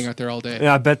 and you Was- could hang out there all day.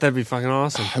 Yeah, I bet that'd be fucking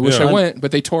awesome. I wish Yeah. I went,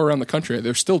 but they tour around the country.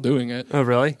 They're still doing it. Oh,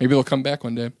 really? Maybe they'll come back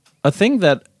one day. A thing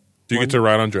that Do you get to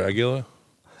ride on Dragula?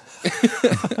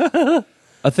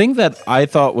 I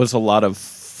thought was a lot of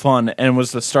fun and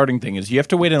was the starting thing is you have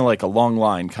to wait in like a long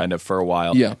line kind of for a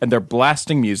while. Yeah. And they're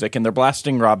blasting music and they're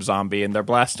blasting Rob Zombie and they're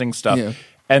blasting stuff. Yeah.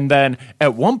 And then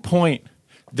at one point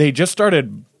they just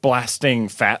started blasting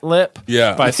Fat Lip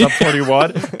Yeah. by Sub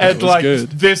 41. And like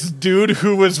good. this dude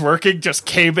who was working just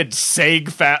came and sang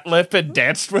Fat Lip and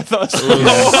danced with us for a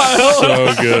while.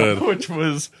 So good. Which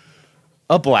was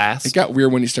a blast. It got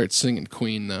weird when he started singing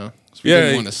Queen, though. So we Yeah,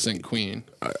 didn't want to sing Queen.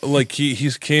 Like he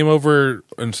came over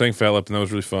and sang Fat Lip, and that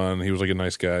was really fun. He was like a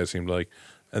nice guy, it seemed like.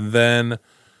 And then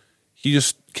he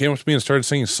just came up to me and started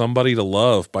singing "Somebody to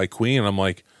Love" by Queen. And I'm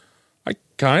like, I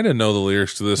kind of know the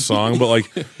lyrics to this song, but like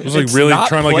it was like It's really not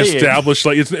trying to like playing. establish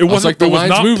like it wasn't like, the it was line's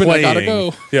not moving, I playing. gotta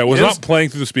go. Yeah, it was It not was- playing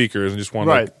through the speakers and just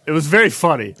wanted Right. It was very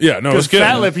funny. Yeah, no, it was Because good.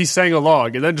 Fat Lip, he sang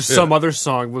along, and then just Yeah. some other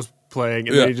song was playing,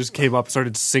 and Yeah. then he just came up and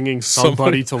started singing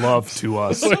 "Somebody to Love" to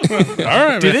us. all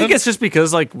right. Do you man. think it's just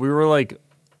because like we were like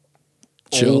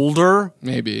Chill. older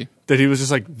Maybe. that he was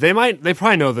just like they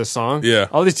probably know this song. Yeah.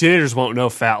 all these teenagers won't know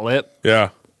Fat Lip, Yeah.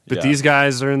 but Yeah. these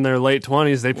guys are in their late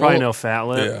 20s. They probably Well, know Fat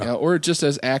Lip. Yeah. Yeah, or just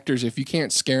as actors, if you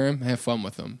can't scare them, have fun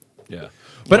with them. Yeah.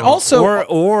 But also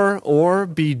or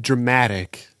be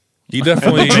dramatic. He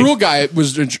definitely The drool guy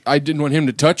I didn't want him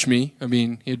to touch me. I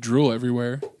mean, he had drool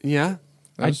everywhere. Yeah,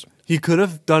 That was- he could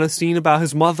have done a scene about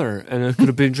his mother, and it could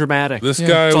have been dramatic. This Yeah.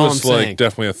 guy That's all was I'm like saying.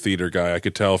 definitely a theater guy. I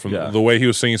could tell from Yeah. the way he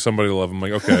was singing "Somebody to Love." I'm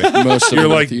like, okay, Most of you're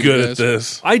them are like theater good guys. at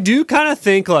this. I do kind of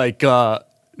think like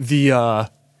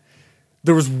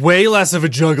there was way less of a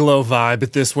Juggalo vibe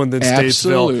at this one than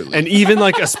Absolutely. Statesville, and even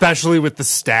like especially with the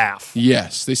staff.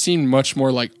 Yes, they seemed much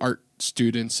more like art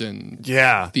students and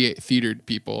Yeah, theater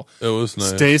people. It was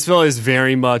nice. Statesville is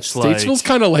very much like Statesville's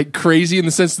kind of like crazy in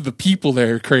the sense that the people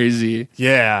there are crazy.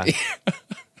 yeah,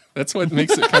 That's what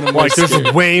makes it kind of more like there's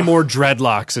scary. way more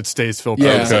dreadlocks at Statesville.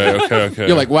 Yeah. Okay.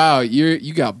 You're like, wow,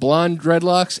 you got blonde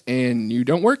dreadlocks and you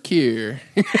don't work here.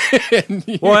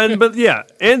 Well, and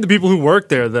the people who work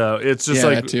there though, it's just Yeah,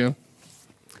 like that too.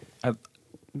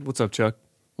 what's up, Chuck?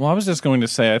 well, I was just going to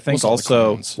say I think What's all the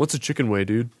also clowns? What's a chicken way,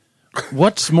 dude?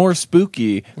 what's more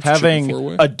spooky, having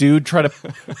four-way? a dude try to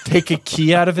take a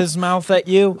key out of his mouth at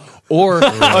you, or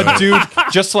a dude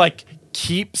just like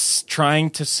keeps trying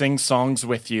to sing songs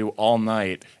with you all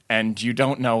night and you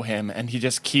don't know him and he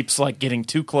just keeps like getting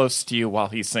too close to you while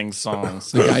he sings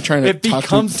songs. The guy trying to It talk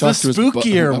becomes to the his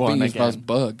spookier bu- one about his again.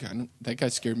 bug. That guy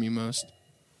scared me most.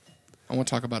 I want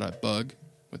to talk about a bug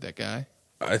with that guy.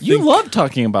 I You think love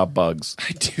talking about bugs.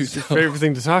 I do. Favorite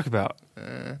thing to talk about.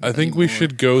 I think we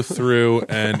should go through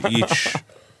and each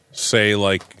say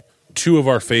like two of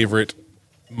our favorite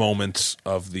moments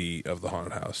of the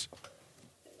haunted house.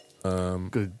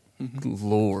 Good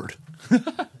Lord.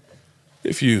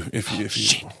 If you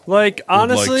Like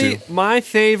honestly, to. my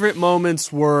favorite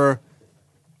moments were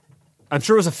I'm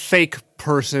sure it was a fake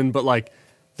person, but like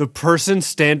the person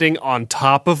standing on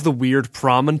top of the weird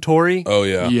promontory. oh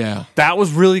yeah Yeah. That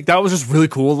was just really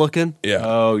cool looking. yeah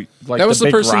Oh, like That was the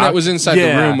big person rock? that was inside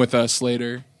Yeah. the room with us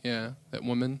later. Yeah, that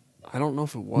woman. I don't know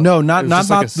if it was. No, It not was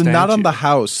not just like not, a not on statue. the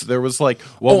house. There was like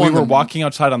while we on were the- walking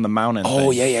outside on the mountain.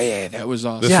 thing. yeah. That was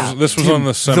awesome. this was on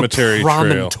the cemetery the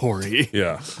trail. promontory.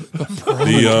 Yeah,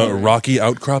 the rocky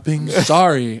outcroppings.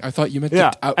 Sorry, I thought you meant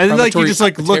Yeah, the out- and then like you promontory just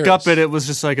like look terrace. up and it was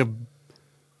just like a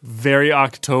very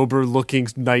October looking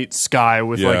night sky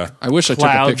with Yeah. like I wish I took a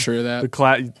clouds- picture of that. The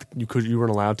cloud you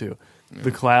weren't allowed to.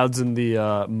 The clouds and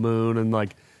the moon and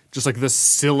like just like the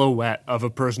silhouette of a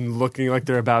person looking like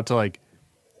they're about to like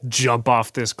jump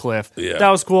off this cliff. Yeah. That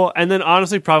was cool. And then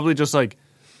honestly, probably just like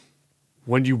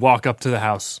when you walk up to the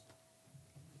house,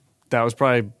 that was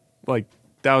probably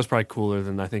cooler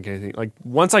than I think anything. Like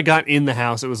once I got in the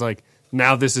house, it was like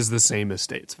now this is the same as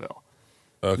Statesville.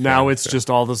 Okay, Now it's okay. just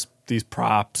all these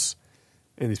props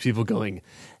and these people going,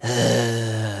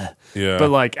 yeah, but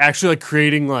like actually like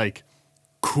creating like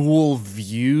cool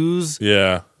views,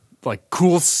 yeah. like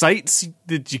cool sights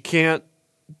that you can't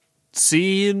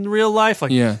see in real life.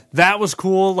 Like Yeah. that was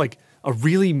cool. Like a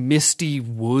really misty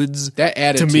woods That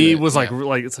added to to me it, was yeah.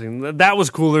 like it's like that was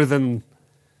cooler than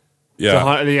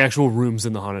Yeah. the actual rooms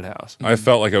in the haunted house. I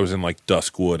felt like I was in like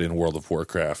Duskwood in World of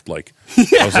Warcraft. Like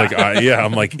I was like,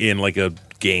 I'm like in like a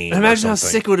game. And imagine or how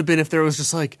something. sick it would have been if there was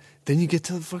just like, then you get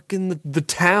to fucking the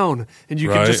town and you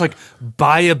could Right. just like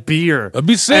buy a beer. That'd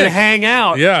be sick. And hang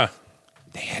out. Yeah,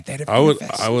 They had that at I would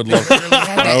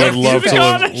love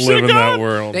to live in that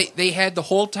world. They had the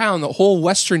whole town, the whole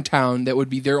western town that would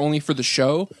be there only for the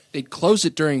show. They'd close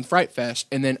it during Fright Fest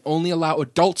and then only allow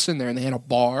adults in there. And they had a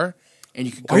bar, and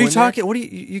you could go. Are you in there. talking? What do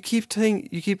you keep saying?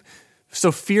 You keep.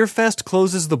 So Fear Fest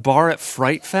closes the bar at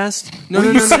Fright Fest? What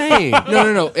are you saying?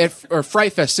 No. Or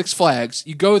Fright Fest, Six Flags.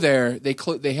 You go there.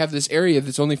 They have this area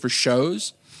that's only for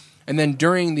shows, and then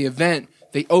during the event,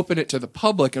 they open it to the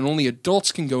public, and only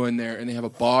adults can go in there. And they have a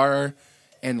bar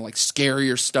and like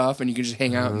scarier stuff, and you can just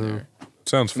hang out in there.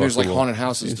 Sounds And there's like fuckable. haunted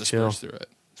houses Seems dispersed chill. through it.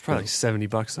 It's probably like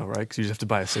 $70 though, right? Because you just have to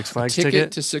buy a Six Flags Ticket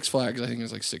ticket. to Six Flags, I think,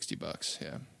 is like $60.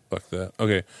 Yeah. Fuck that.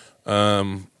 Okay.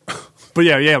 But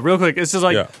yeah, real quick, it's just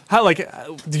like Yeah. how like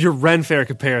your Ren Fair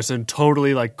comparison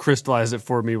totally like crystallized it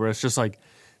for me, where it's just like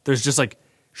there's just like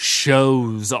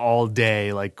shows all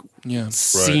day, like Yeah.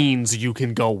 scenes you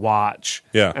can go watch,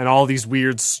 Yeah. and all these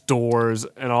weird stores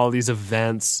and all these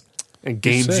events and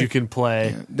games sick. you can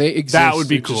play. They exist. That would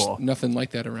be There's just cool. nothing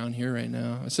like that around here right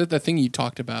now. Is that the thing you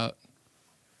talked about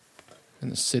in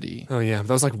the city? Oh yeah, that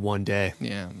was like one day.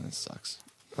 Yeah, that sucks.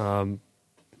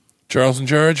 Charles in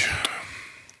charge.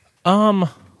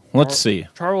 Let's see.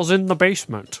 Charles in the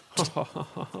basement.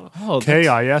 Oh,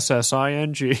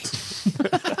 KISSING.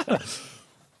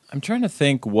 I'm trying to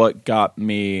think what got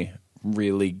me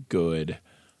really good.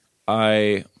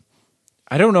 I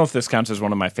don't know if this counts as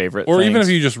one of my favorite Or things. even if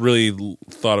you just really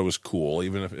thought it was cool,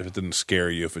 even if it didn't scare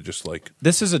you, if it just like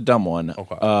This is a dumb one.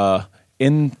 Okay.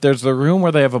 There's the room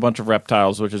where they have a bunch of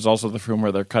reptiles, which is also the room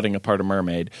where they're cutting apart a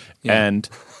mermaid, and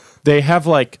they have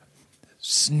like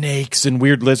snakes and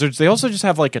weird lizards. They also just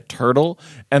have like a turtle,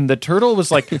 and the turtle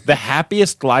was like the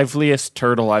happiest, liveliest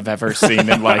turtle I've ever seen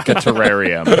in like a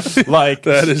terrarium. Like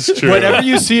that is true. whenever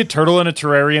you see a turtle in a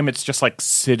terrarium, it's just like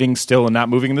sitting still and not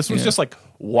moving. And this was just like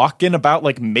walking about.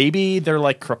 Like maybe they're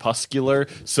like crepuscular,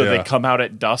 so they Yeah. come out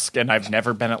at dusk. And I've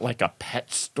never been at like a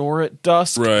pet store at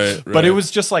dusk, Right, But it right.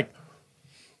 was just like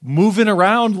moving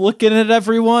around, looking at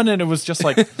everyone, and it was just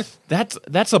like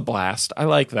that's a blast. I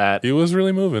like that. he was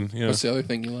really moving. Yeah. What's the other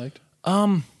thing you liked?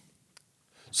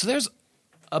 So there's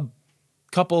a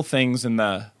couple things in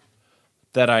that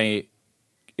I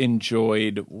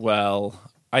enjoyed. Well,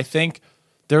 I think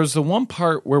there's the one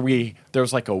part where there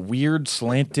was like a weird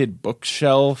slanted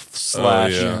bookshelf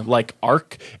slash yeah. like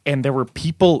arc, and there were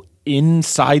people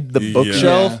inside the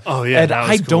bookshelf. Yeah. Oh, yeah, and that was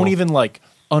I don't cool. even like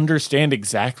understand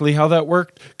exactly how that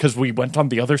worked because we went on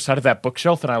the other side of that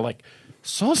bookshelf, and I like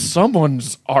saw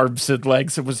someone's arms and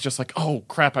legs. It was just like, oh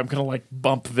crap, I'm gonna like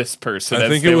bump this person. I as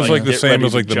think they, it was like the get same ready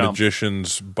as to like the jump.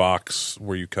 magician's box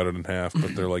where you cut it in half,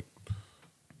 but they're like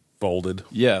folded.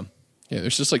 Yeah. Yeah,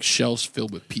 there's just like shelves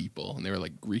filled with people, and they were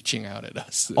like reaching out at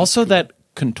us. Also, that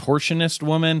contortionist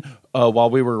woman, while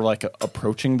we were like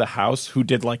approaching the house, who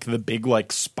did like the big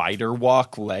like spider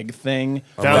walk leg thing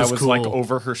That was was cool. like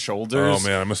over her shoulders. Oh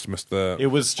man, I must have missed that. It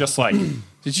was just like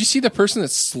Did you see the person that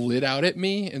slid out at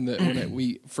me when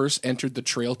we first entered the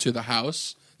trail to the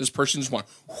house? This person just went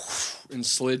and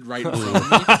slid right in front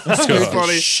of me. That scared the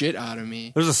funny. shit out of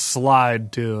me. There's a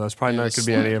slide too. That's probably Yeah, not a going to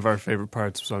be slide. any of our favorite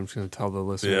parts, so I'm just going to tell the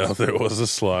listeners. yeah, there was a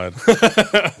slide.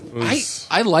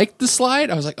 I liked the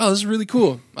slide. I was like, oh, this is really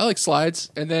cool. I like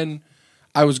slides. And then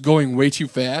I was going way too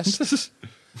fast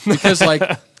because like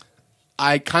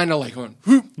I kind of like went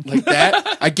whoop, like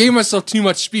that. I gave myself too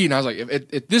much speed, and I was like,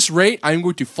 at this rate, I'm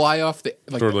going to fly off the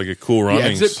Sort of like a cool the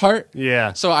runnings. exit part.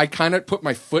 Yeah. So I kind of put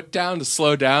my foot down to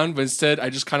slow down, but instead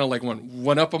I just kind of like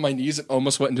went up on my knees and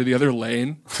almost went into the other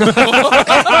lane. And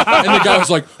the guy was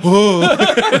like, "Oh!"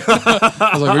 I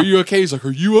was like, "Are you okay?" He's like,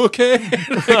 "Are you okay?"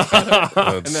 That's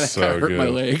And then I so kind of hurt good. my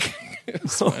leg.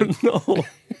 Oh no.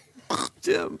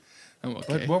 Jim. I'm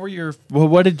okay.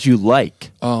 what did you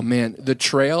like? Oh man, the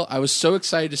trail! I was so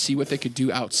excited to see what they could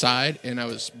do outside, and I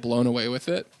was blown away with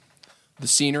it. The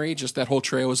scenery, just that whole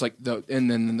trail was like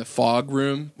and then the fog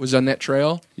room was on that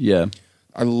trail. Yeah.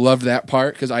 I loved that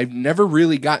part because I've never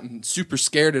really gotten super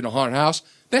scared in a haunted house.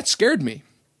 That scared me.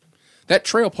 That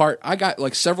trail part, I got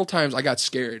like several times I got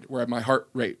scared where my heart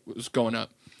rate was going up.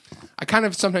 I kind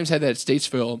of sometimes had that at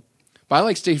Statesville, but I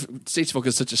like Statesville because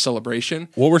it's such a celebration.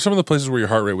 What were some of the places where your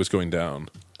heart rate was going down?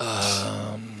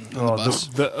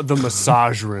 The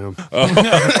massage room.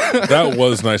 That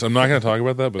was nice. I'm not going to talk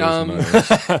about that, but it was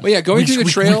nice. But yeah, going through the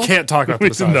trail. We can't talk about the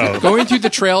massage room. Going through the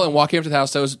trail and walking up to the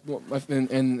house, that was, and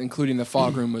including the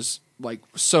fog room was like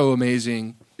so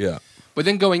amazing. Yeah. But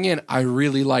then going in, I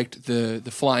really liked the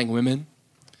flying women.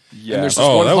 Yeah. And there's this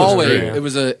Oh, one that was hallway. great. It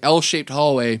was a L-shaped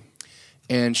hallway,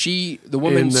 and the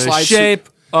woman In the slides shape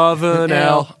of an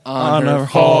L. on her her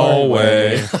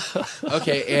Hallway.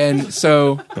 Okay, and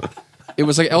so it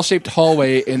was like an L-shaped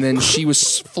hallway, and then she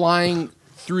was flying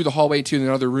through the hallway to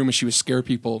another room, and she would scare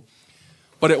people.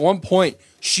 But at one point,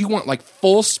 she went like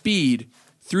full speed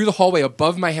through the hallway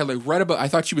above my head, like right above. I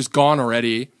thought she was gone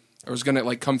already. I was gonna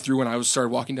like come through when I started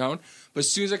walking down. But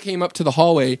as soon as I came up to the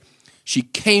hallway, she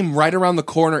came right around the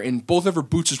corner, and both of her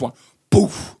boots just went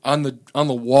poof on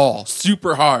the wall,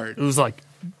 super hard. It was like,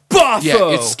 Buffo!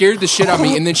 Yeah, it scared the shit out of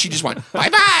me, and then she just went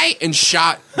bye-bye and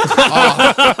shot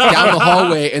off down the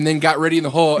hallway, and then got ready in the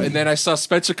hole. And then I saw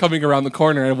Spencer coming around the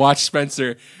corner, and I watched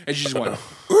Spencer, and she just went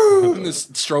and the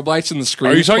strobe lights and the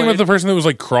screen. Are you talking played. about the person that was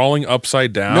like crawling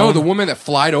upside down? No, the woman that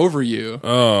flied over you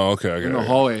Oh, okay. in the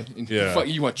hallway. And Yeah.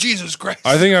 you went, Jesus Christ!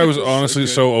 I think I was honestly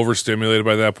so overstimulated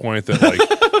by that point that like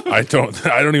I don't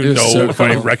even It was know so if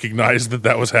I cool. recognized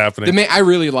that was happening. I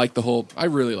really liked the whole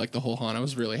haunt. I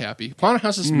was really happy. Haunted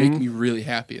houses make me really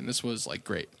happy, and this was like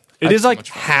great. It I had is so like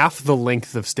much fun. half the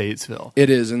length of Statesville. It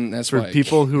is, and that's For why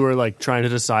people who are like trying to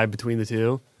decide between the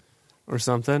two or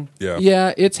something. yeah.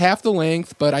 Yeah, it's half the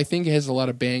length, but I think it has a lot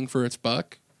of bang for its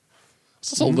buck.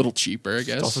 It's also a little cheaper, I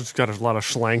guess. It's also just got a lot of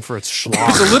slang for its It's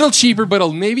schlock. a little cheaper, but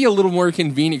maybe a little more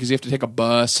convenient because you have to take a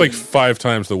bus. It's like 5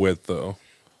 times the width though.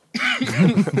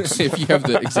 if you have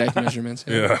the exact measurements.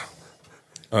 Yeah.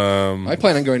 I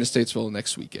plan on going to Statesville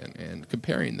next weekend and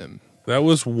comparing them. That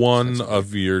was one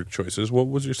of your choices. What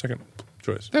was your second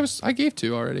choice? I gave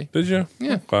 2 already. Did you?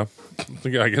 Yeah. Okay.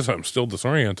 I guess I'm still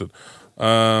disoriented.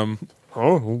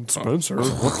 Oh, Spencer.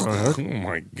 What the heck? Oh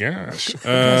my gosh.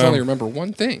 I only remember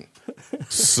one thing.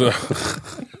 So,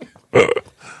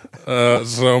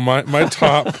 so my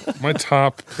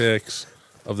top picks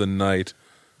of the night.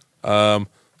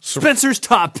 Spencer's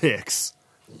top picks.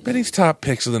 Benny's top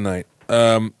picks of the night.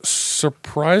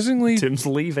 Surprisingly, Tim's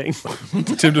leaving.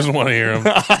 Tim doesn't want to hear him.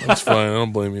 That's fine. I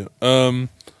don't blame you.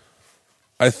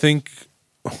 I think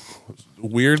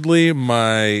weirdly,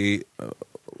 one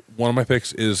of my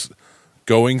picks is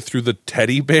going through the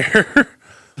teddy bear.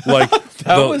 Like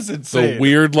That was insane. The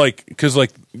weird because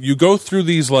you go through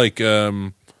these like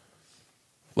it's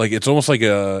almost like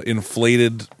a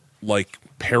inflated like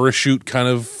parachute kind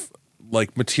of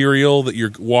like material that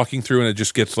you're walking through, and it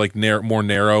just gets like more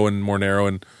narrow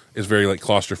and is very like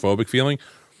claustrophobic feeling.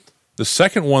 The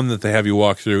second one that they have you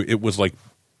walk through, it was like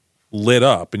lit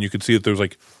up, and you could see that there was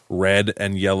like red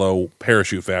and yellow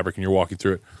parachute fabric, and you're walking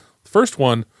through it. The first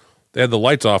one, they had the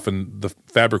lights off, and the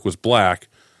fabric was black.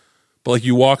 But like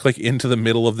you walk like into the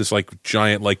middle of this like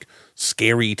giant like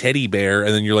scary teddy bear,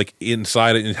 and then you're like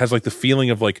inside it, and it has like the feeling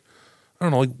of like I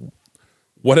don't know, like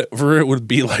whatever it would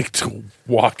be like to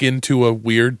walk into a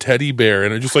weird teddy bear,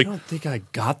 and it just like I don't think I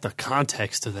got the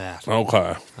context of that.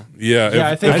 okay,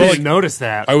 yeah. I think I felt didn't notice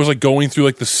that. I was like going through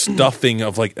like the stuffing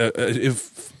of like up Yeah, up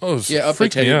the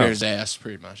freaked me teddy out. bear's ass,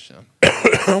 pretty much. So.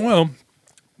 Well,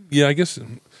 yeah, I guess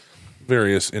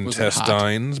various Was it hot?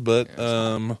 intestines, but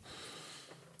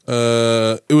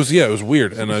it was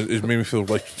weird, and it made me feel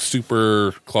like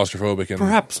super claustrophobic. And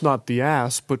Perhaps not the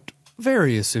ass, but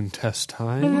various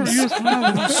intestines.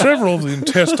 several of the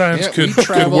intestines Yeah, could we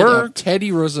traveled work. up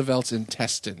Teddy Roosevelt's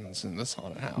intestines in this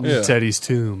haunted house. Yeah. Teddy's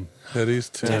tomb. Teddy's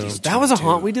too. That was a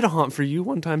haunt. We did a haunt for you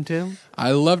one time, Tim.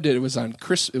 I loved it. It was on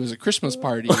It was a Christmas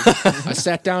party. I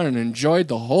sat down and enjoyed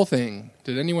the whole thing.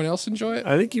 Did anyone else enjoy it?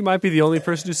 I think you might be the only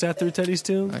person who sat through Teddy's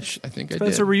tomb. I think I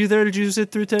Spencer, did. were you there? Did you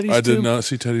sit through Teddy's tomb? I did not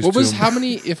see Teddy's What was tomb. how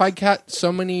many? If I got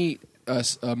so many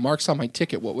marks on my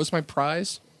ticket, what was my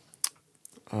prize?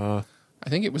 I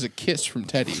think it was a kiss from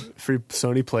Teddy. Free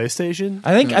Sony PlayStation?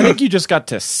 I think you just got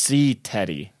to see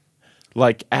Teddy.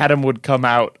 Like Adam would come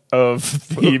out of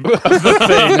the thing.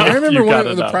 I if remember you one got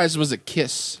of the enough. prizes was a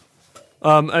kiss.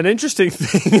 An interesting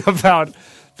thing about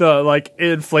the like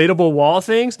inflatable wall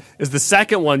things is the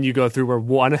second one you go through where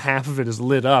one half of it is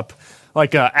lit up.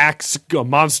 Like a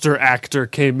monster actor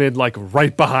came in like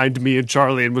right behind me and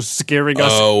Charlie and was scaring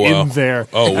us Oh, wow. in there.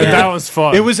 Oh, and weird. that was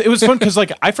fun. It was fun because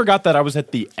like I forgot that I was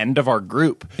at the end of our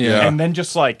group. Yeah. And then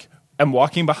just like I'm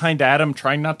walking behind Adam,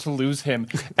 trying not to lose him,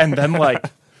 and then like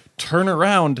turn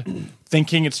around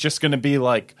thinking it's just going to be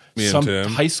like Me and some Tim.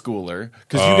 high schooler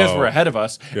because you guys were ahead of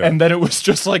us, Yeah. and then it was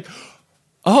just like,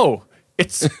 oh,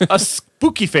 it's a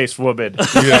spooky faced woman.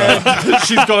 Yeah.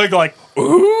 She's going like,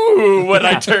 ooh, when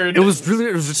I turned. it was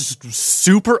just a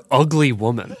super ugly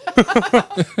woman.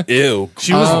 Ew.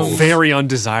 She was very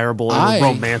undesirable in I- a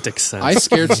romantic sense. I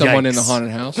scared someone in a Yikes.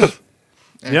 haunted house.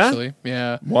 Actually,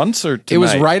 yeah. Once or tonight? It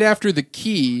was right after the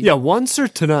key. Yeah, once or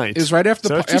tonight. It was right after Is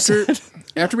that what you said?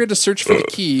 after we had to search for the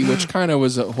key, which kind of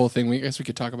was a whole thing. I guess we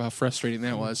could talk about how frustrating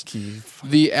that was.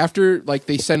 After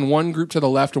they send one group to the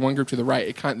left and one group to the right,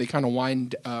 they kind of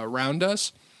wind around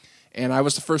us, and I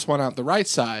was the first one out the right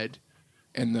side,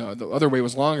 and the other way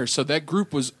was longer. So that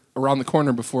group was around the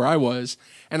corner before I was,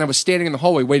 and I was standing in the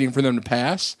hallway waiting for them to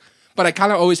pass. But I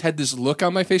kind of always had this look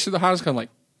on my face of the house, kind of like,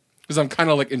 because I'm kind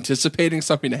of like anticipating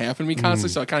something to happen to me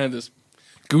constantly. So I kind of have this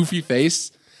goofy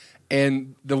face.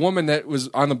 And the woman that was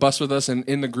on the bus with us and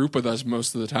in the group with us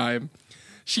most of the time,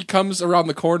 she comes around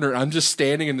the corner. And I'm just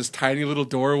standing in this tiny little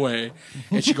doorway,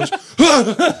 and she goes, and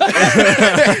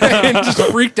just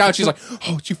freaked out. She's like,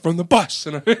 "Oh, it's you from the bus,"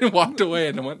 and I walked away.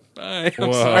 And I went, "Bye,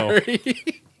 I'm sorry."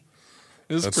 It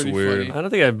was That's pretty weird. funny. I don't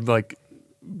think I've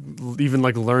even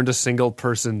learned a single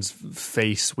person's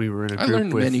face we were in a group I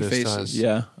learned with many this faces. time.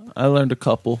 Yeah, I learned a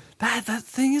couple. That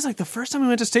thing is the first time we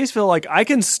went to Statesville, I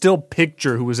can still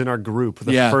picture who was in our group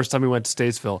the first time we went to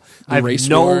Statesville. I have race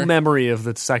no war. memory of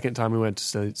the second time we went to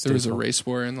Statesville. There was a race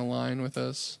war in the line with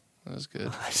us. That was good.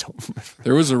 I don't remember.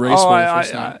 There was a race war the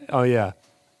first time. Oh yeah.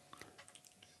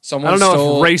 Someone I don't know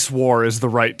stole, if race war is the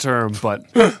right term, but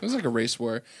It was like a race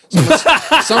war.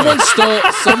 Someone stole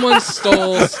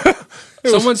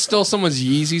someone's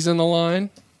Yeezys in the line.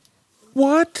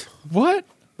 What? What?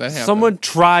 That happened. someone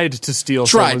tried to steal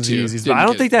someone's to. Yeezys. But Didn't I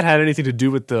don't get think that had anything to do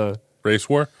with the Race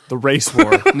war? race war.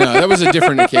 No, that was a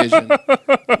different occasion.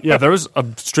 Yeah, there was a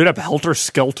straight up helter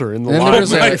skelter in the Then line.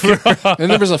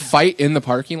 there was a fight in the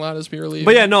parking lot as we were leaving.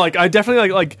 But yeah, no, I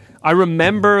definitely I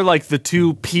remember the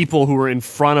two people who were in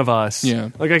front of us. Yeah.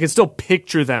 I can still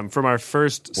picture them from our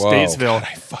first Whoa. Statesville.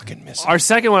 I fucking miss it. Our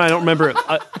second one, I don't remember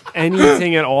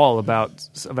anything at all about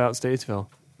Statesville.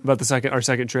 About our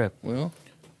second trip. Well,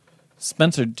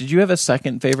 Spencer, did you have a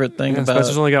second favorite thing Yeah, about?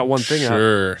 Spencer's only got one thing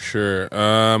out.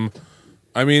 Sure.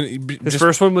 I mean, His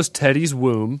first one was Teddy's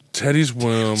womb. Teddy's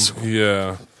womb.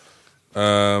 Yeah.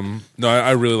 No,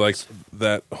 I really liked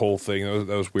that whole thing.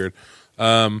 That was weird.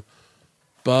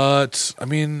 But I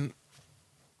mean,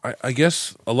 I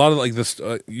guess a lot of this.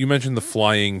 You mentioned the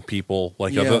flying people.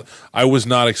 Yeah. I was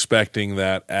not expecting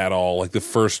that at all. The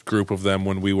first group of them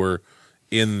when we were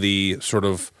in the sort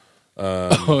of.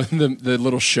 the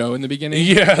little show in the beginning.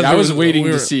 Yeah, I was we waiting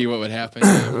were- to see what would happen.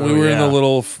 We were in the yeah.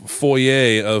 little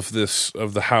foyer of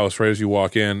the house right as you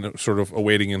walk in, sort of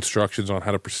awaiting instructions on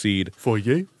how to proceed.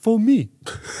 Foyer for me.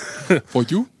 For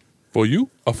you, For you,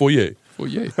 a foyer. for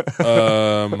you.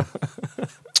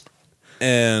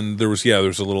 And there's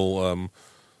a little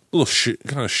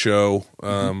kind of show.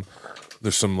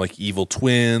 There's some evil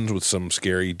twins with some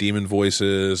scary demon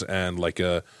voices and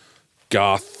a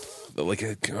goth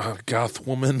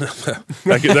woman.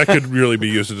 that could really be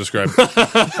used to describe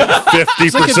 50%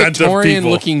 It's like a of Victorian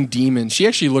people. looking demon. She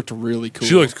actually looked really cool.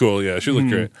 She looked cool. Yeah, she looked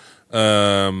great. She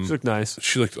looked nice.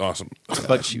 She looked awesome.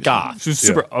 but goth. She was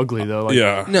super ugly though.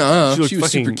 Yeah, no, She, she looked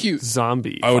was super fucking cute.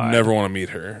 Zombie. I would vibe. never want to meet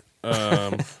her.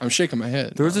 I'm shaking my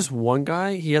head. There was this one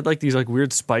guy. He had these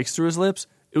weird spikes through his lips.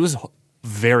 It was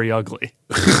very ugly.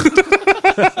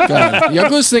 God. The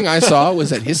ugliest thing I saw was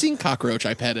that hissing cockroach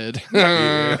I petted.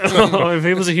 If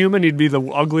he was a human, he'd be the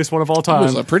ugliest one of all He time.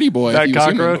 was a pretty boy. That if he was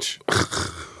human. cockroach.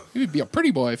 He would be a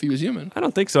pretty boy if he was human. I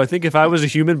don't think so. I think if I was a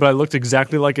human, but I looked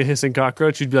exactly like a hissing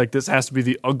cockroach, you'd be like, "This has to be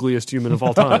the ugliest human of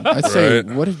all time." I'd say,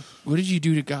 Right. what did you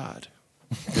do to God?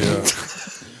 Yeah.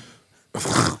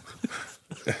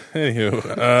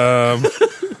 Anywho,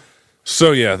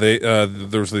 so yeah, they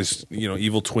there was these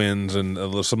evil twins and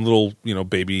some little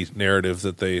baby narrative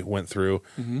that they went through,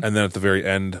 and then at the very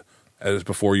end, as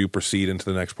before you proceed into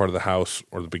the next part of the house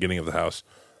or the beginning of the house,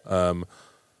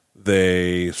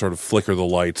 they sort of flicker the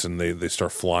lights and they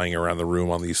start flying around the room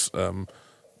on these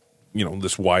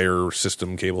this wire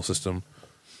system, cable system.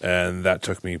 And that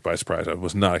took me by surprise. I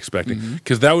was not expecting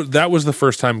because that was the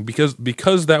first time because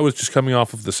that was just coming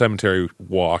off of the cemetery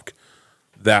walk.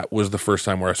 That was the first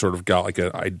time where I sort of got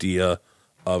an idea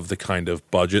of the kind of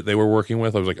budget they were working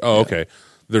with. I was like, oh, okay,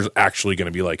 there's actually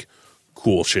going to be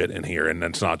cool shit in here, and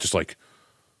it's not just like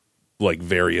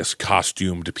various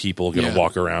costumed people going to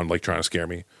walk around trying to scare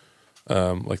me.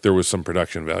 There was some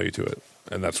production value to it,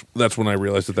 and that's when I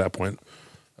realized at that point.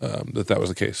 That was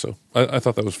the case. So I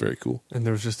thought that was very cool. And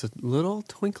there was just a little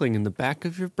twinkling in the back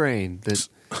of your brain that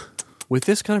with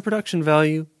this kind of production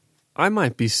value, I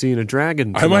might be seeing a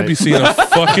dragon tonight. I might be seeing a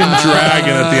fucking dragon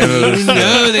at the end of this.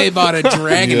 No, they bought a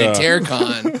dragon at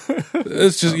TerraCon.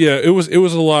 It's just it was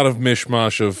a lot of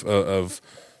mishmash of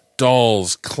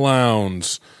dolls,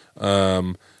 clowns,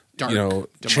 Dark,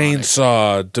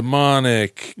 chainsaw,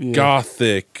 demonic,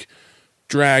 gothic,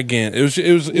 dragon. It was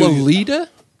Lolita?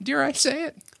 Dare I say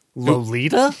it?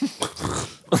 Lolita?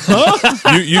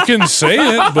 you can say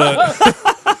it, but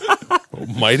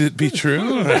might it be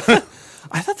true?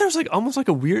 I thought there was like almost like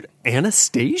a weird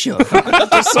Anastasia.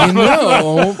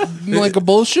 No, like a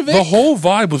Bolshevik. The whole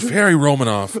vibe was very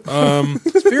Romanov.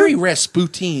 It's very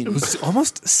Rasputin. It was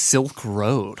almost Silk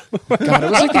Road. God,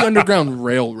 it was like the Underground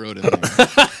Railroad in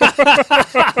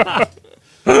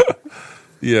there.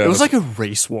 Yeah, It was like a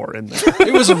race war in there.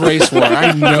 It was a race war.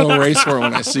 I know race war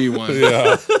when I see one.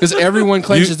 yeah. Because everyone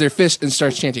clenches their fist and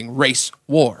starts chanting race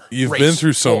war. You've race been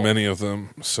through so war. many of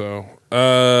them, so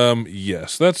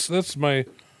yes, that's my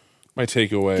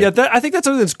takeaway. Yeah, I think that's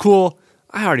something that's cool.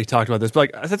 I already talked about this, but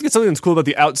like I think it's something that's cool about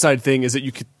the outside thing is that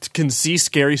you can see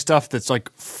scary stuff that's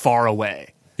like far away.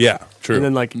 Yeah, true. And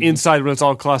then like inside when it's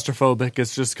all claustrophobic,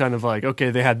 it's just kind of like, okay,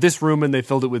 they had this room and they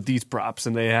filled it with these props,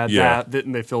 and they had that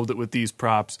and they filled it with these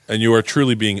props. And you are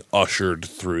truly being ushered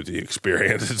through the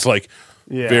experience. It's like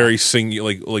very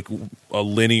singular, like a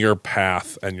linear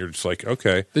path, and you're just like,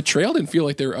 okay. The trail didn't feel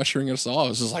like they were ushering us all. It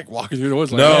was just like walking through the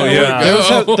woods. Like, No, hey, yeah.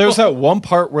 where'd it go? There was that one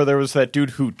part where there was that dude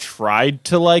who tried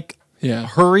to like Yeah.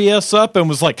 hurry us up and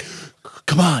was like,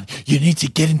 come on, you need to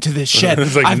get into this shed.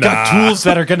 It's like, I've got nah. tools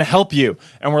that are going to help you.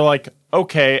 And we're like,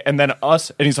 okay. And then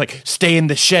and he's like, stay in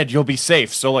the shed, you'll be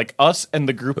safe. So like us and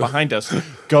the group behind us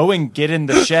go and get in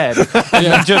the shed and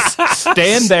then just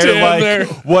stand there Stand like, there.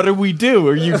 what do we do?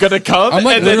 Are you going to come? I'm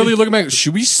like And then- literally looking back.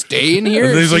 Should we stay in here?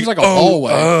 And It he's seems like, like a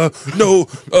hallway. no,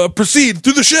 proceed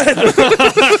through the shed.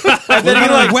 and then he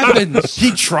like weapons.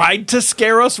 he tried to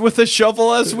scare us with a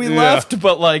shovel as we left,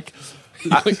 but like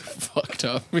like fucked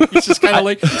up. He's just kind of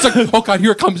like, it's like, oh god,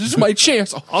 here it comes. This is my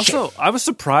chance. Oh, Also, I was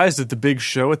surprised at the big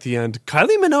show at the end.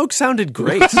 Kylie Minogue sounded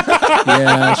great.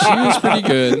 yeah, she was pretty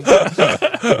good.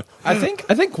 I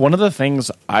think one of the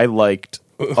things I liked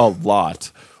a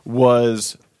lot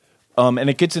was, and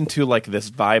it gets into like this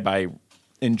vibe I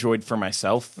enjoyed for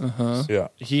myself Yeah.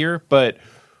 here, but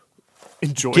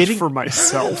Enjoyed Getting- for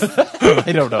myself.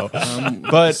 I don't know.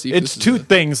 But see if it's this is two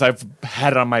things I've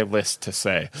had on my list to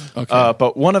say. Okay.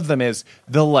 But one of them is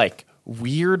the like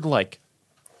weird like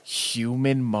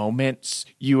human moments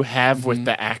you have with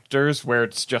the actors where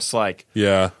it's just like,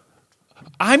 Yeah.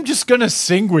 I'm just gonna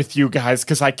sing with you guys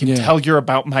because I can Yeah. tell you're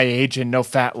about my age and no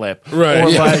fat lip. Right. Or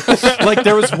Yeah. like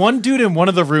there was one dude in one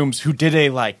of the rooms who did a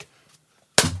like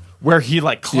where he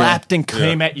like clapped and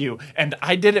came at you, and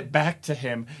I did it back to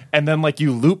him, and then like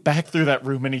you loop back through that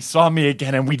room and he saw me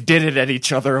again, and we did it at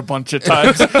each other a bunch of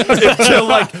times until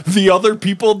like the other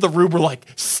people in the room were like,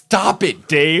 "Stop it,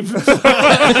 Dave!"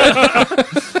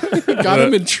 Got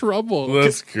him in trouble.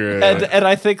 That's great. and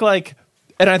I think like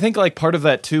part of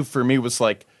that too for me was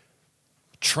like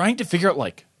trying to figure out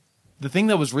like the thing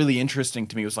that was really interesting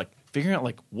to me was like figuring out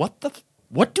like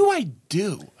what do I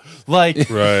do? Like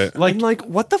Right. like I'm like,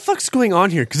 what the fuck's going on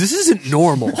here? Because this isn't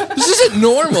normal. This isn't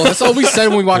normal. That's all we said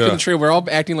when we walked in the trail. We're all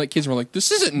acting like kids. We're like, this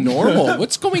isn't normal.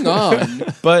 What's going on?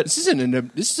 but This is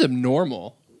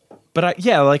abnormal. But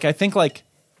I think like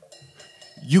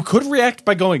you could react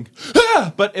by going,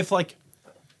 ah! But if like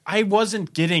I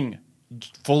wasn't getting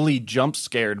fully jump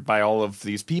scared by all of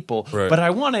these people, Right. but I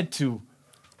wanted to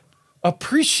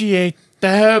appreciate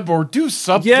them or do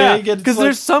something. Yeah, and it's because like-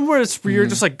 there's somewhere where you're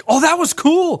just like, oh, that was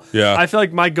cool. Yeah. I feel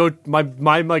like my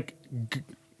like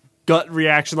gut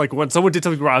reaction, like when someone did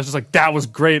something where I was just like, that was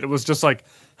great. It was just like,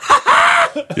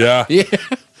 Yeah. Yeah. it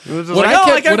was just What like, I oh,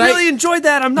 kept- like I what I- really enjoyed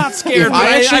that. I'm not scared. If but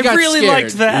I actually got really scared-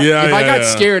 liked that. Yeah. If I got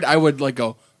yeah. scared, I would like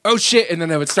go, oh shit, and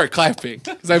then I would start clapping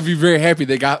because I'd be very happy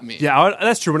they got me. Yeah,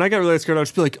 that's true. When I got really scared, I would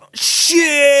just be like,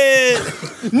 shit!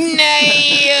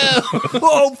 No.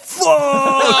 Oh,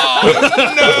 fuck!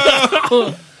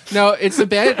 No, it's a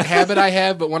bad habit I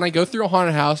have. But when I go through a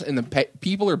haunted house and the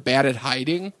people are bad at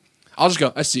hiding, I'll just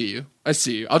go, I see you. I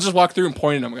see you. I'll just walk through and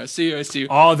point at them. I see you. I see you.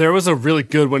 Oh, there was a really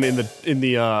good one in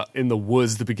the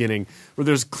woods, the beginning, where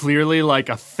there's clearly like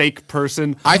a fake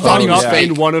person. I thought he hung was up fake.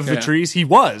 in one of the Yeah. trees. He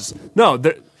was. No,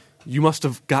 you must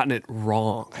have gotten it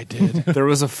wrong. I did. There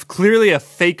was clearly a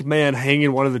fake man hanging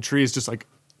in one of the trees, just like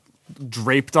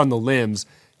draped on the limbs.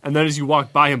 And then as you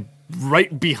walk by him,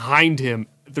 right behind him,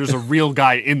 there's a real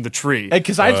guy in the tree.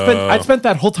 because I'd spent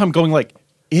that whole time going like,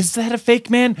 is that a fake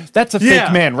man? That's a Yeah.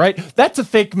 fake man, right? That's a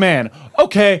fake man.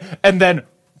 Okay, and then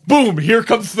boom, here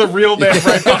comes the real man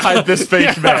right behind this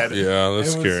fake man. Yeah,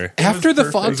 that's scary. After the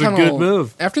fog It was a tunnel, good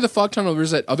move. After the fog tunnel,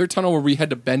 there's that other tunnel where we had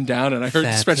to bend down, and I heard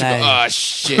Fair Spencer go, play. "Oh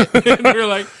shit!" And we were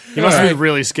like, He must "All be right."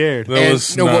 really scared. That And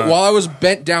was no, not- while I was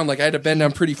bent down, like I had to bend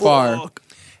down pretty far, Fuck.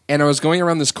 and I was going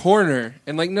around this corner,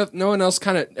 and like no one else,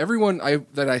 kind of everyone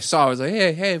that I saw was like,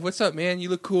 "Hey, what's up, man? You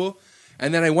look cool."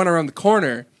 And then I went around the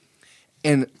corner,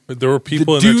 And There were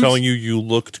people in there telling you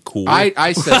looked cool.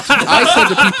 I said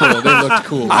to people they looked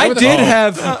cool. I did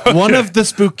have one of the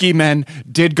spooky men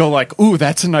did go like, "Ooh,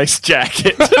 that's a nice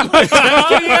jacket."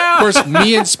 Of course,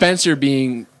 me and Spencer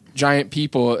being giant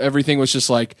people, everything was just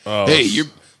like, "Hey, you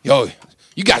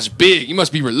guys are big. You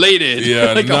must be related."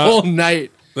 Yeah, like a whole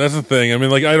night. That's the thing. I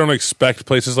mean, like, I don't expect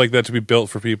places like that to be built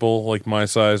for people like my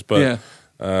size, but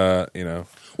you know,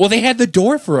 Well, they had the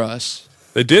door for us.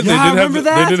 they did. Yeah, I they remember did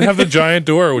that. They did have the giant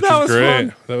door, which That is was great.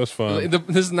 fun. That was fun.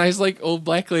 This nice like old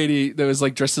black lady that was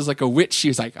like dressed as like a witch. She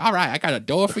was like, "All right, I got a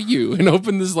door for you," and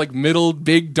opened this like middle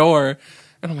big door.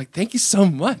 And I'm like, "Thank you so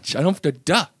much. I don't have to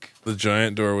duck." The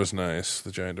giant door was nice.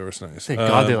 Thank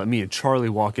God they let me and Charlie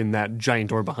walk in that giant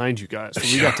door behind you guys. So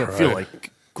we got to feel like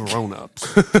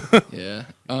grown-ups. Yeah.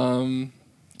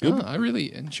 I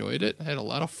really enjoyed it. I had a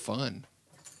lot of fun.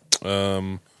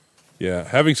 Yeah.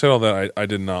 Having said all that, I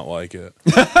did not like it.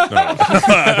 No.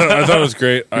 I thought it was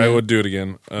great. I would do it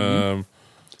again.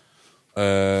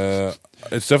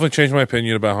 It's definitely changed my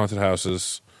opinion about haunted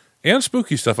houses and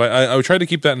spooky stuff. I tried to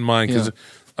keep that in mind because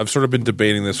I've sort of been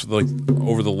debating this like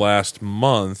over the last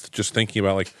month, just thinking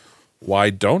about like, why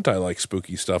don't I like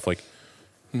spooky stuff? Like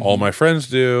all my friends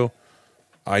do.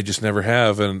 I just never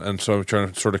have, and so I'm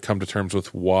trying to sort of come to terms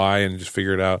with why and just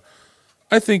figure it out.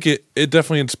 I think it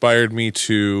definitely inspired me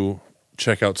to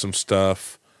check out some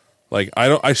stuff. Like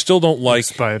I still don't like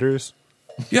Spiders.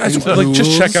 yeah, like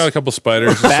just check out a couple spiders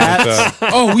and stuff like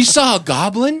that. Oh, we saw a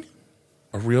goblin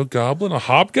A real goblin, a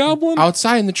hobgoblin.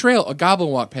 outside in the trail. A goblin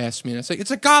walked past me, and I said, "It's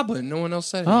a goblin." No one else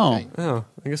said anything. Oh,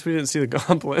 I guess we didn't see the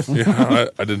goblin. Yeah,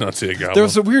 I did not see a goblin. There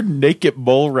was a weird naked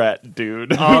bull rat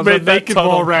dude. Oh, who the made that naked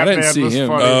tunnel. ball rat I didn't man see was him.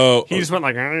 funny. Oh. He just went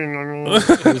like,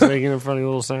 he was making a funny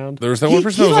little sound. There was that He, one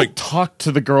person he that was like like, talked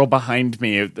to the girl behind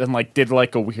me and like did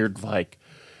like a weird like,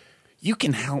 "You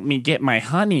can help me get my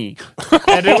honey,"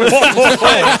 and it was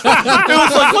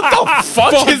like, what the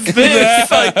fuck is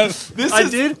this? Like, this I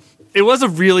is did. It was a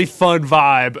really fun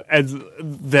vibe, and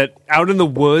that out in the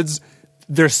woods,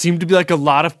 there seemed to be like a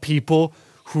lot of people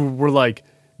who were like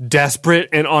desperate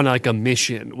and on like a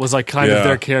mission. Was like kind Yeah. of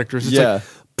their characters. It's Yeah. like,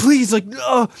 please, like,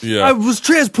 Yeah. I was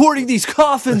transporting these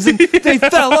coffins and they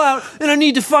fell out, and I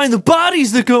need to find the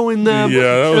bodies that go in them. Yeah,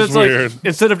 that And was it's like, weird.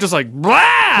 instead of just like, blah,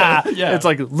 Yeah. it's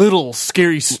like little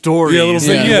scary stories Yeah, little that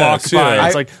things. you Yes, walk by. yeah.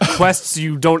 It's like quests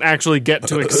you don't actually get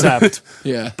to accept.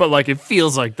 Yeah. But like it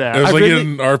feels like that. it was I like really-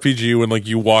 in an RPG when like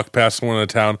you walk past someone in a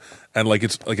town and like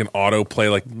it's like an autoplay,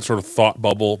 like sort of thought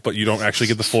bubble, but you don't actually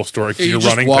get the full story because You you're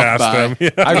just running walk past by. them. Yeah.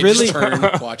 I They really just turn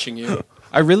watching you.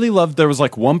 I really loved there was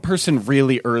like one person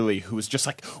really early who was just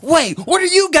like, "Wait, what are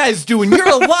you guys doing? You're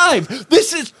alive.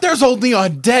 There's only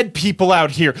undead people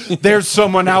out here. There's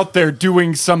someone out there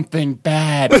doing something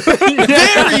bad."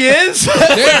 There he is.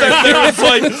 there was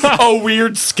like a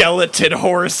weird skeleton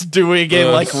horse doing a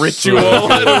like ritual.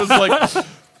 And it was like,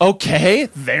 okay,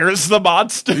 there's the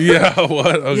monster. Yeah,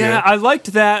 what? Okay. Yeah, I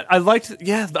liked that.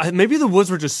 Maybe the woods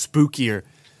were just spookier.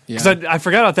 Because I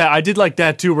forgot about that. I did like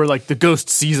that too, where like the ghost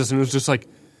sees us and it was just like,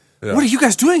 Yeah. what are you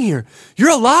guys doing here? You're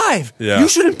alive. Yeah. You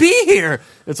shouldn't be here.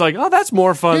 It's like, oh, that's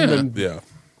more fun than Yeah.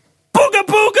 booga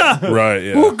booga. Right,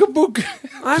 yeah. Booga booga.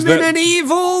 I'm that- in an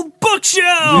evil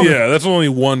bookshelf. Yeah, that's only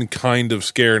one kind of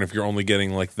scare, and if you're only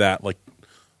getting like that like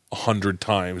 100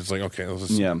 times, it's like, okay,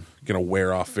 this is gonna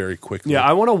wear off very quickly. Yeah,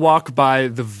 I want to walk by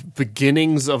the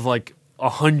beginnings of like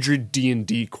 100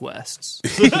 D&D quests.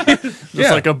 Just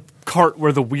like a cart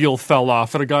where the wheel fell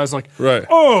off, and a guy's like, Right.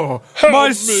 "Oh, my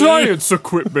me." science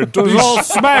equipment is all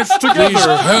smashed together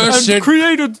cursed- and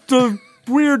created the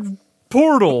weird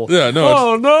portal." Yeah, no,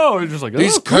 Oh no! It's just like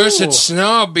These oh, cool. cursed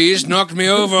snobbies knocked me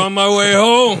over on my way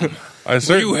home. I Will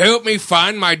certainly, you help me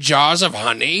find my jars of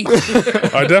honey?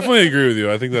 I definitely agree with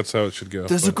you. I think that's how it should go.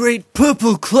 There's a great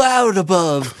purple cloud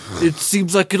above. It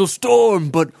seems like it'll storm,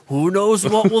 but who knows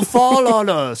what will fall on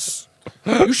us?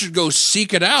 You should go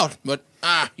seek it out, but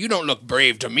you don't look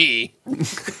brave to me.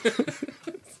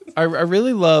 I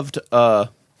really loved the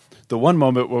one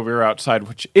moment where we were outside,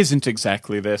 which isn't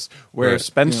exactly this, where Right.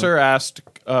 Spencer asked,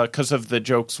 because of the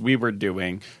jokes we were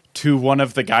doing, to one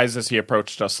of the guys as he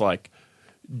approached us, like,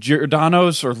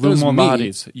 "Giordano's or was me.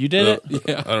 Lumalnati's?" You did it?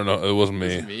 I don't know. It wasn't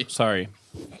me. Sorry.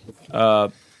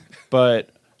 But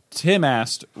Tim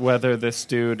asked whether this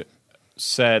dude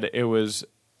said it was,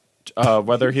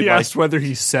 whether he He liked... asked whether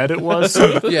he said it was.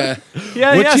 Yeah.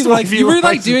 Yeah, Would he asked you like- if he You were like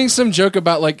liked it. doing some joke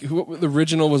about like who, the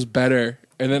original was better,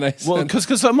 and then I said, Well,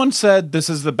 because someone said this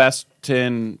is the best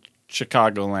in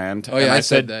Chicagoland. "Oh yeah, and I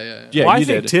said that." Yeah. Yeah, Well, I you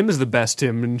think did. Tim is the best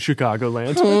Tim in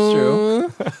Chicagoland. That's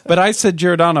true. But I said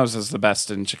Giordano's is the best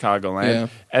in Chicagoland. Yeah.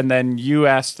 And then you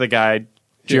asked the guy,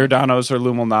 Giordano's or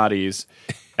Lumalnati's.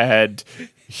 and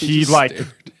he like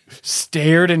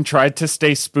stared and tried to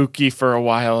stay spooky for a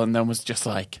while, and then was just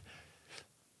like,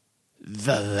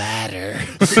 the ladder.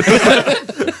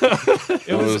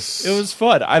 It was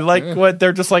fun. I like what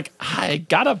they're just like, I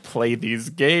gotta play these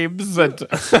games and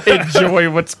enjoy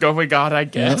what's going on, I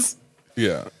guess.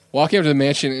 Yeah. Walking up to the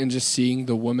mansion and just seeing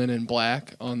the woman in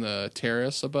black on the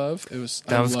terrace above, that was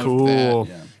was cool.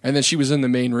 That. And then she was in the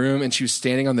main room and she was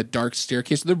standing on the dark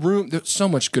staircase. The room, there's so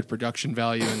much good production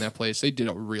value in that place. They did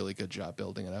a really good job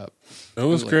building it up. It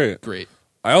was like, great. Great.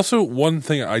 I also, one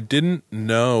thing I didn't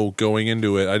know going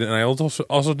into it, I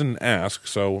also didn't ask,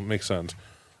 so it makes sense.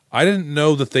 I didn't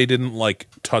know that they didn't like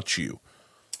touch you.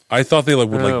 I thought they like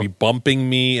would like be bumping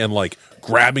me and like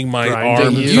grabbing my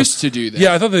arm. They used to do that.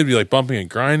 Yeah, I thought they'd be like bumping and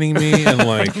grinding me and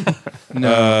like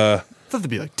I thought they'd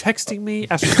be like texting me,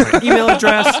 asking for my email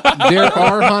address. There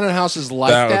are haunted houses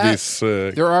like that. that would be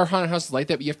sick. There are haunted houses like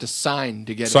that, but you have to sign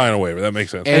to get Sign a waiver. That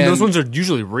makes sense. And those ones are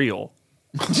usually real.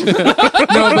 No, but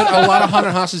a lot of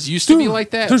haunted houses used to be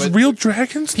like that. There's but real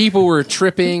dragons. people were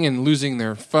tripping and losing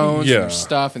their phones Yeah, and their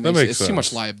stuff, and that makes it's too much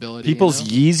sense. liability. People's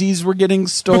you know? Yeezys were getting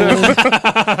stolen.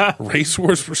 Race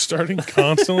wars were starting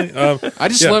constantly. I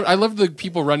just yeah. love the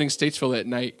people running Statesville at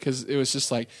night because it was just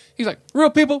like he's like, real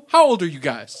people, how old are you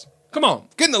guys? Come on,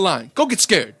 get in the line, go get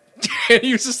scared. And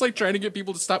he was just like trying to get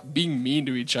people to stop being mean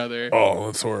to each other. Oh,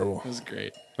 that's horrible. It was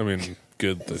great. I mean,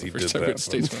 good that he did First time I went to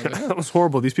that. Statesville, I was like, That was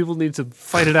horrible. These people need to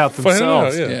fight it out Fight it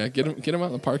out, themselves. yeah. yeah, get him out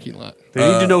in the parking lot. They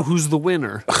need to know who's the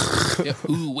winner. Yeah,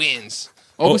 who wins?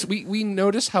 Oh, we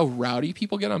noticed how rowdy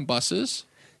people get on buses.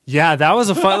 Yeah, that was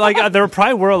a fun. Like there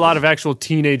probably were a lot of actual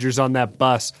teenagers on that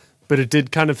bus, but it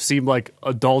did kind of seem like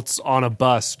adults on a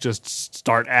bus just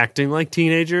start acting like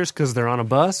teenagers because they're on a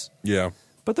bus. Yeah.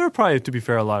 But there are probably, to be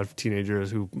fair, a lot of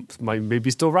teenagers who might maybe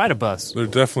still ride a bus. There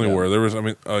definitely were. There was, I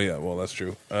mean, oh yeah, well, that's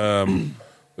true.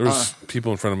 There was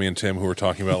people in front of me and Tim who were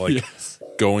talking about like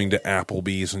going to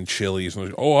Applebee's and Chili's. And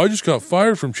like, oh, I just got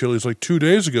fired from Chili's like 2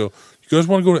 days ago. You guys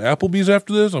want to go to Applebee's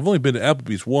after this? I've only been to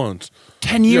Applebee's once.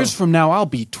 10 years from now, I'll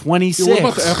be 26. Yeah, what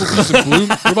about the Applebee's in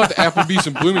What about the Applebee's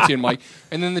in Bloomington, Mike?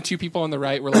 And then the two people on the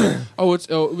right were like, "Oh, it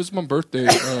was my birthday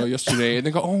yesterday," and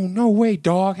they go, "Oh, no way,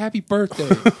 dog! Happy birthday!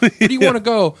 Where do you want to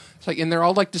go?" It's like, and they're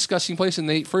all like discussing place, and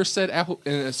they first said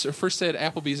Applebee's,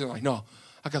 and they're like, "No,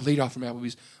 I got laid off from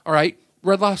Applebee's." All right.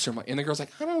 Red Lobster. And the girl's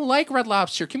like, I don't like Red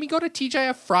Lobster. Can we go to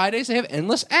TGIF Fridays? They have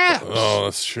endless apps. Oh,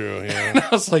 that's true. Yeah,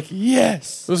 I was like,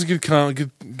 yes. it was a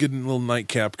good little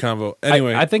nightcap combo.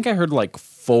 Anyway, I think I heard like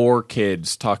 4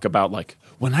 kids talk about like,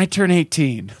 when I turn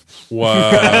 18.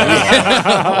 wow.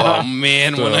 Oh,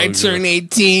 man, when I good. turn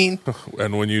 18.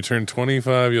 And when you turn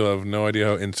 25, you'll have no idea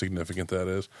how insignificant that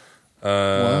is.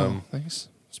 Wow. Thanks,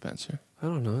 Spencer. I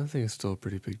don't know. I think it's still a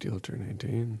pretty big deal to turn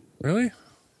 18. Really?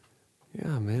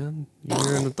 Yeah, man.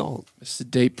 You're an adult. It's the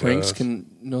day pranks can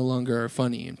no longer are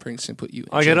funny and pranks can put you in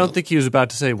Like, I jail. don't think he was about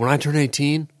to say, when I turn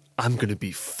 18, I'm going to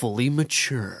be fully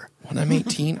mature. When I'm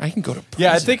 18, I can go to prison.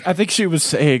 Yeah, I think she was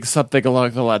saying something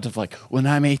along the lines of like, when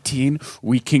I'm 18,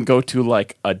 we can go to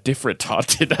like a different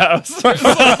haunted house. All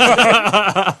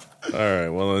right.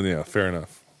 Well, then, yeah, fair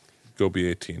enough. Go be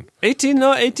 18. 18,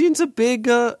 no, 18's a big,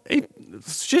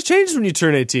 shit changes when you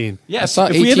turn 18. Yeah, I saw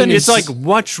if we have 18 any, It's like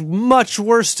much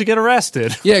worse to get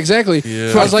arrested. Yeah, exactly.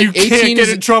 Yeah. I was like, You 18 can't get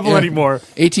is- in trouble yeah. anymore.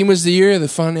 18 was the year the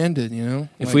fun ended, you know?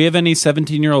 if we have any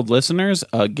 17-year-old listeners,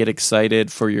 get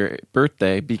excited for your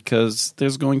birthday because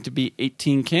there's going to be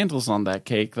 18 candles on that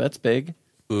cake. That's big.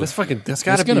 That's gotta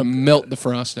it's be, going to melt the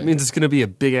frosting. means it's gonna be a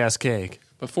big ass cake.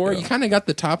 Before, you kind of got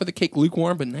the top of the cake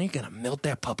lukewarm, but now you're going to melt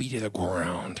that puppy to the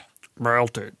ground.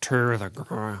 Melt it to the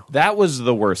ground. That was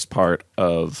the worst part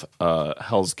of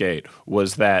Hell's Gate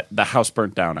was that the house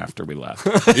burnt down after we left.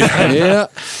 Yeah.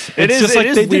 It's just like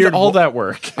they did weird all that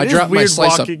work. I is dropped my weird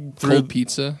slice of walking through- cold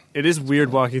pizza. It is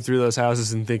weird walking through those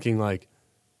houses and thinking like,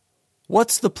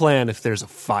 what's the plan if there's a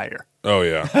fire? Oh,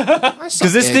 yeah.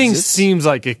 Because this thing seems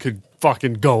like it could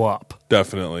fucking go up.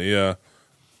 Definitely, yeah.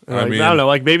 Like, I don't know.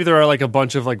 Like maybe there are like a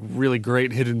bunch of like really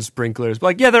great hidden sprinklers. But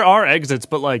like, yeah, there are exits,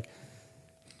 but like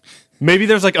maybe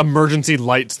there's like emergency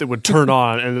lights that would turn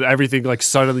on and everything like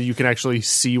suddenly you can actually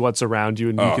see what's around you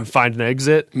and you can find an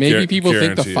exit. Maybe people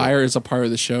think the guarantee fire is a part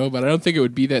of the show, but I don't think it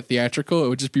would be that theatrical. It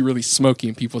would just be really smoky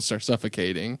and people start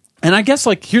suffocating. And I guess,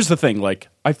 like, here's the thing. Like,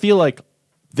 I feel like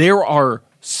there are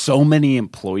so many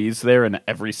employees there in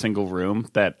every single room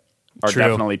that are True.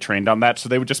 definitely trained on that. So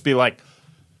they would just be like,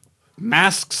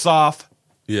 masks off.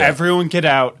 Yeah. Everyone get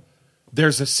out.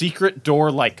 There's a secret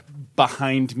door, like,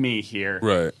 behind me here.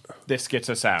 Right. this gets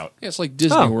us out. Yeah, it's like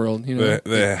Disney Oh. World. You know,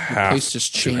 They have place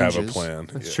just to have a changes. plan.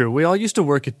 It's Yeah. true. We all used to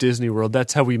work at Disney World.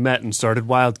 That's how we met and started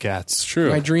Wildcats. It's true.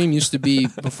 My dream used to be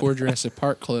before Jurassic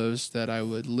Park closed that I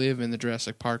would live in the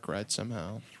Jurassic Park ride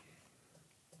somehow.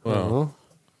 Well,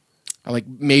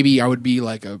 Maybe I would be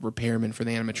like a repairman for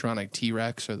the animatronic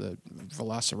T-Rex or the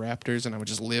Velociraptors, and I would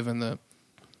just live in the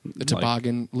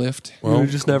toboggan lift. you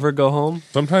just never go home.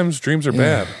 Sometimes dreams are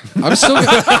bad. I'm still.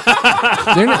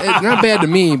 They're not bad to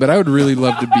me, but I would really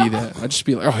love to be that. I'd just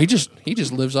be like, oh, he just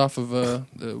lives off of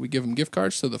we give him gift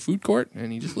cards to the food court,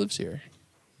 and he just lives here.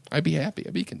 I'd be happy.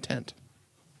 I'd be content.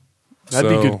 That'd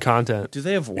So- be good content. Do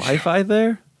they have Wi-Fi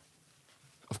there?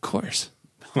 Of course.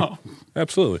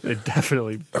 Absolutely. They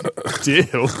definitely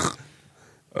do.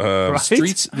 Right?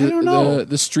 Streets. I don't know.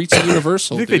 The streets of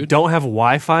Universal. You think they dude. don't have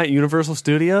Wi-Fi at Universal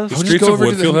Studios? would just Streets go of over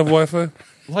to the- Woodfield have Wi-Fi?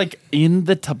 Like in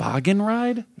the toboggan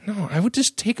ride? No, I would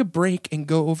just take a break and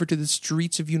go over to the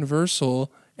streets of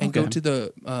Universal and go Okay. to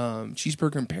the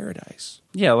Cheeseburger in Paradise.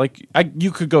 Yeah, like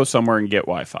you could go somewhere and get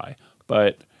Wi-Fi,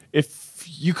 but if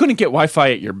you couldn't get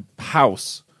Wi-Fi at your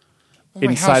house my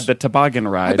inside house- the toboggan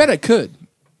ride, I bet I could.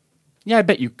 yeah, I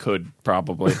bet you could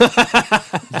probably.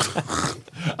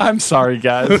 I'm sorry,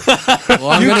 guys. Well,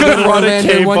 I'm You going to could go to run a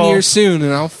Orlando 1 cable. year soon,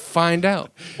 and I'll find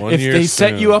out. One If year they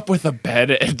set soon. you up with a bed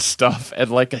and stuff and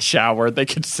like a shower, they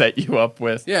could set you up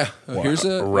with. Yeah, here's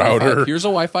a router. Wi-Fi. Here's a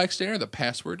Wi-Fi extender. The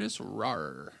password is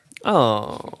RAR.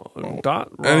 Oh,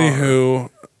 dot. Anywho,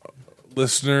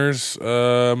 listeners,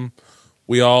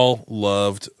 we all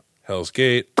loved Hell's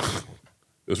Gate. It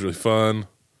was really fun.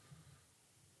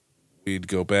 We'd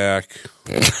go back.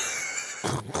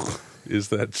 Is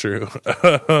that true?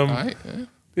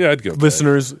 Yeah, I'd go back.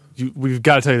 Listeners, we've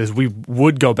got to tell you this. We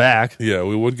would go back. Yeah,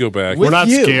 we would go back. We're not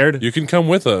you. scared. You can come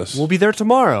with us. We'll be there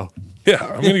tomorrow. Yeah,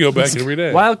 I'm going to go back every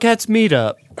day. Wildcats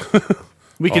meetup.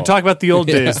 We can talk about the old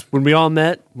Yeah. days when we all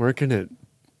met working at.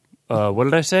 What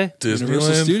did I say?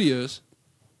 Universal Disneyland? Studios.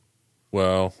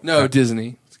 Well, No,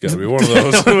 Disney. it's got to be one of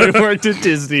those. we worked at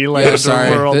Disneyland Yeah,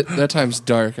 sorry. World. That time's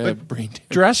dark. I have brain damage.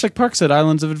 Jurassic Park's at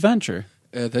Islands of Adventure.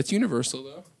 That's Universal,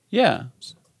 though. Yeah,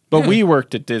 but we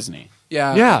worked at Disney.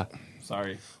 Yeah. Yeah,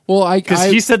 Sorry. Well, because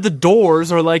he said the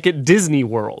doors are like at Disney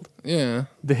World. Yeah.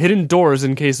 The hidden doors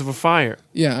in case of a fire.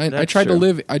 Yeah. I That's tried to true.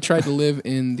 live. I tried to live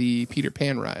in the Peter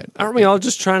Pan ride. Aren't we all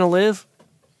just trying to live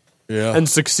Yeah. and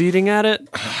succeeding at it?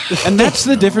 And that's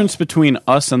the difference between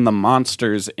us and the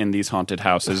monsters in these haunted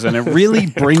houses. And it really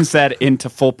brings that into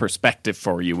full perspective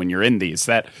for you when you're in these.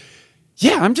 That,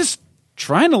 yeah, I'm just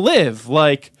trying to live.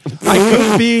 Like, I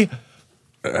could be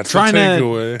That's a trying to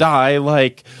takeaway. die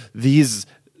like these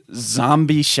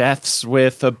zombie chefs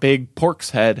with a big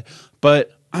pork's head,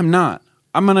 but I'm not.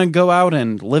 I'm going to go out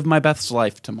and live my best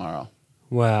life tomorrow.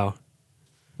 Wow.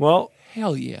 Well,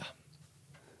 Hell yeah.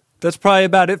 that's probably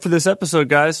about it for this episode,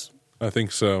 guys. I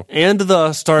think so. And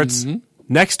the starts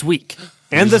next week.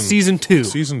 And the season 2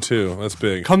 Season 2. That's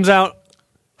big. comes out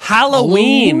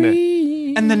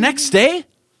Halloween. And the next day,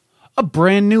 a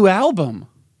brand new album.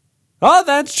 Oh,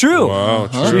 that's true. Wow,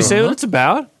 Should we true. say what it's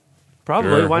about?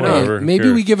 Probably. Sure, Why not? whatever. Maybe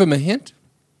Sure. we give him a hint.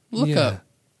 Look Yeah. up.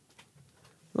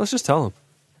 Let's just tell him.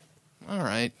 All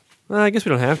right. Well, I guess we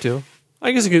don't have to.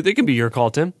 I guess it can be your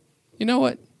call, Tim. You know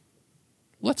what?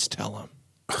 Let's tell him.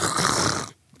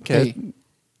 Okay. Hey,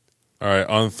 All right,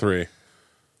 on 3.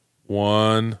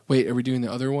 1. wait, are we doing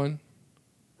the other one?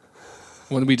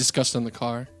 One we discussed on the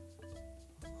car.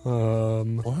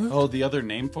 Oh, the other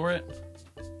name for it?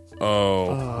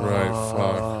 Oh,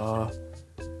 right.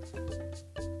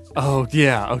 Oh,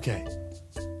 yeah. Okay.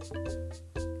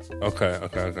 Fuck.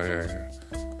 Okay.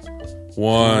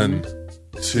 1,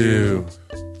 2,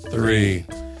 3.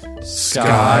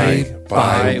 Sky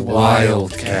by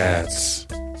Wildcats.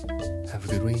 Have a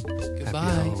good week.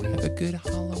 Goodbye. Have a good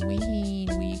Halloween.